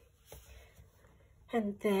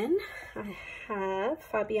 And then I have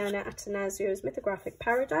Fabiana Attanasio's Mythographic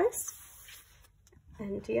Paradise.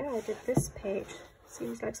 And yeah, I did this page.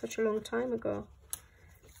 Seems like such a long time ago.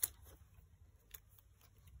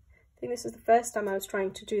 I think this is the first time I was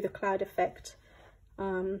trying to do the cloud effect.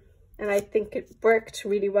 And I think it worked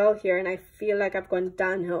really well here, and I feel like I've gone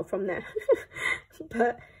downhill from there.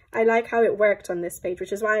 But I like how it worked on this page,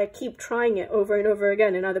 which is why I keep trying it over and over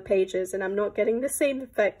again in other pages, and I'm not getting the same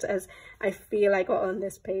effect as I feel I got on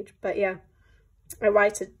this page. But yeah, I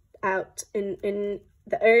write it out in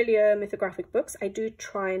the earlier mythographic books. I do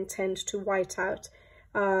try and tend to white out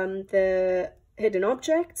the hidden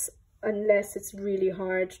objects, unless it's really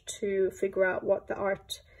hard to figure out what the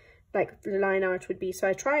art, like the line art, would be. So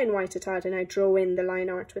I try and white it out, and I draw in the line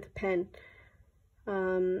art with a pen.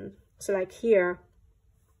 So like here,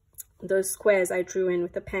 those squares I drew in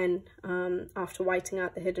with a pen after whiting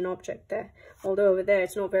out the hidden object there. Although over there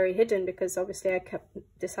it's not very hidden, because obviously I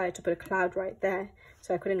decided to put a cloud right there,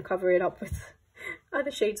 so I couldn't cover it up with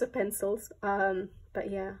other shades of pencils. But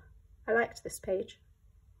yeah, I liked this page.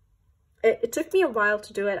 It took me a while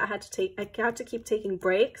to do it. I had to keep taking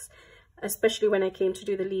breaks, especially when I came to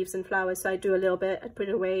do the leaves and flowers. So I'd do a little bit, I'd put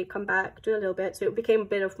it away, come back, do a little bit. So it became a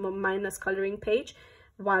bit of a mindless colouring page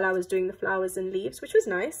while I was doing the flowers and leaves, which was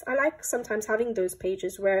nice. I like sometimes having those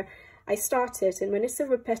pages where I start it, and when it's a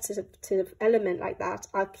repetitive element like that,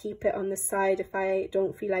 I'll keep it on the side if I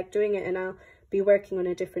don't feel like doing it, and I'll be working on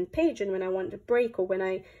a different page. And when I want a break, or when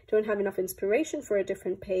I don't have enough inspiration for a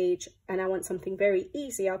different page and I want something very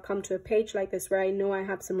easy, I'll come to a page like this where I know I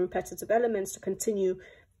have some repetitive elements to continue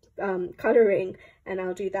colouring, and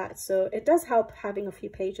I'll do that. So it does help having a few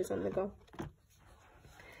pages on the go.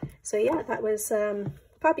 So yeah, that was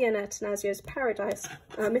Fabiana Attanasio's Paradise,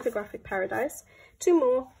 Mythographic Paradise. Two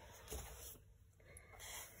more.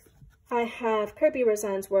 I have Kirby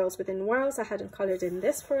Rosanne's Worlds Within Worlds. I hadn't coloured in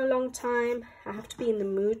this for a long time. I have to be in the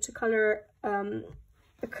mood to colour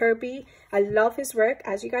a Kirby. I love his work.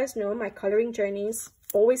 As you guys know, my colouring journeys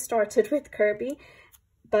always started with Kirby.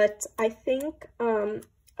 But I think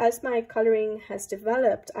as my colouring has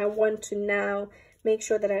developed, I want to now make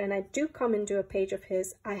sure that when I do come and do a page of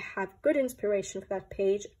his, I have good inspiration for that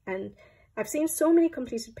page. And I've seen so many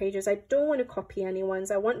completed pages. I don't want to copy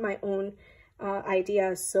anyone's. I want my own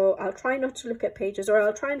ideas. So I'll try not to look at pages, or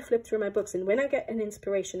I'll try and flip through my books. And when I get an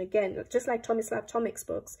inspiration, again, just like Tomislav Tomic's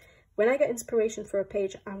books, when I get inspiration for a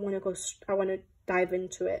page, I want to dive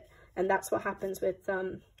into it. And that's what happens with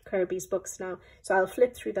Kirby's books now. So I'll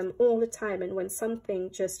flip through them all the time, and when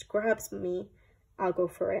something just grabs me, I'll go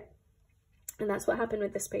for it. And that's what happened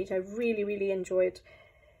with this page. I really enjoyed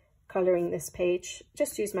colouring this page.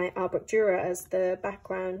 Just used my Albrecht Dürer as the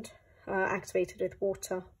background, activated with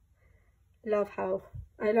water. I love how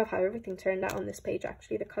everything turned out on this page,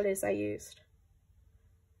 actually, the colours I used.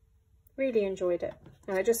 Really enjoyed it.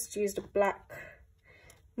 And I just used a black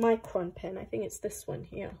Micron pen. I think it's this one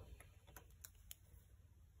here.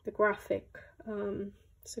 The graphic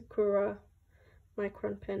Sakura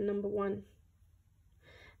Micron pen #1.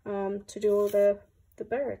 To do all the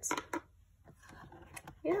birds.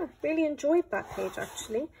 Yeah, really enjoyed that page,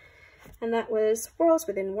 actually. And that was Worlds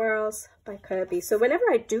Within Worlds by Kirby. So whenever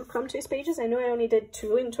I do come to his pages, I know I only did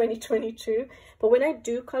 2 in 2022, but when I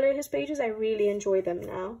do colour his pages, I really enjoy them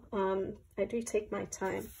now. I do take my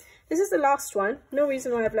time. This is the last one. No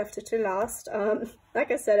reason why I've left it to last.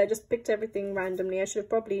 Like I said, I just picked everything randomly. I should have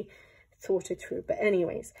probably thought it through, but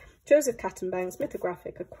anyways, Joseph Kattenbang's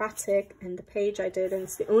Mythographic Aquatic, and the page I did, and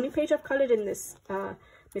it's the only page I've coloured in this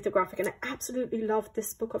mythographic, and I absolutely loved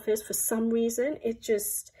this book of his for some reason. It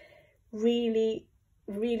just really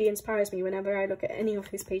inspires me whenever I look at any of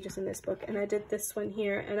his pages in this book, and I did this one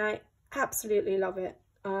here, and I absolutely love it.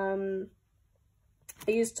 I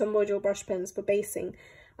used Tombow Joe brush pens for basing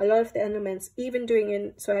a lot of the elements, even doing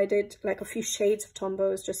in, so I did like a few shades of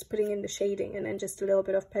Tombows, just putting in the shading, and then just a little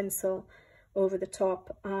bit of pencil over the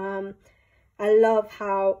top. I love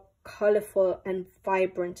how colorful and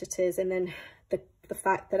vibrant it is. And then the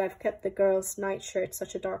fact that I've kept the girl's nightshirt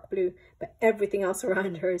such a dark blue, but everything else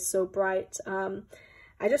around her is so bright.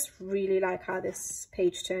 I just really like how this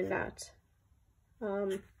page turned out.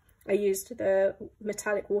 I used the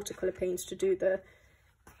metallic watercolor paints to do the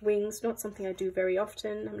wings, not something I do very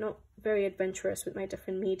often. I'm not very adventurous with my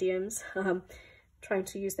different mediums. Trying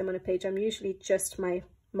to use them on a page, I'm usually just my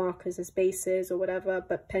markers as bases or whatever,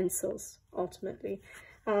 but pencils ultimately.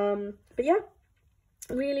 But yeah,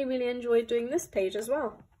 really enjoyed doing this page as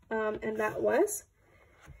well. And that was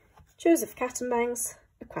Joseph Cattenbang's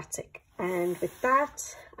Aquatic. And with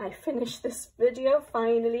that, I finished this video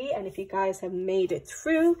finally. And if you guys have made it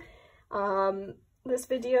through this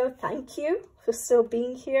video, thank you for still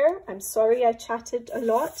being here. I'm sorry I chatted a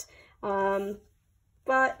lot,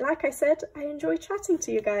 but like I said, I enjoy chatting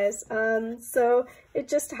to you guys. So it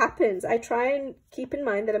just happens. I try and keep in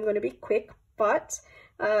mind that I'm going to be quick, but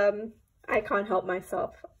I can't help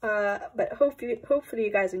myself. But hopefully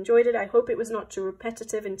you guys enjoyed it. I hope it was not too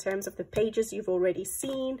repetitive in terms of the pages you've already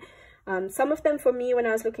seen. Some of them, for me, when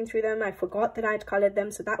I was looking through them, I forgot that I'd colored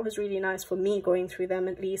them, so that was really nice for me going through them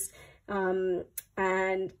at least. And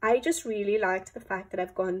I just really liked the fact that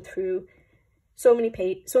I've gone through so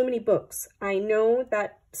many books. I know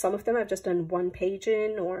that some of them I've just done one page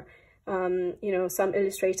in, or you know, some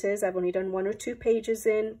illustrators I've only done 1 or 2 pages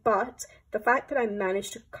in, but the fact that I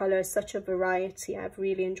managed to color such a variety, I've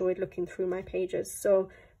really enjoyed looking through my pages. So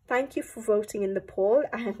thank you for voting in the poll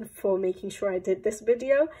and for making sure I did this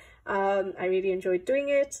video. I really enjoyed doing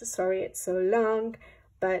it. Sorry it's so long,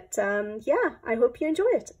 but yeah, I hope you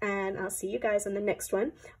enjoy it, and I'll see you guys on the next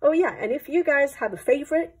one. Oh yeah, and if you guys have a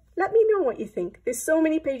favorite, let me know what you think. There's so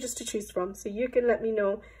many pages to choose from, so you can let me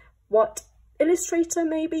know what illustrator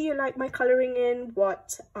maybe you like my coloring in,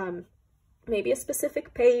 what maybe a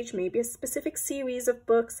specific page, maybe a specific series of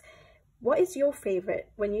books. What is your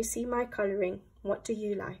favorite when you see my coloring? What do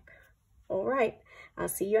you like? All right, I'll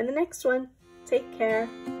see you in the next one. Take care.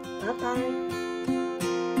 Bye bye.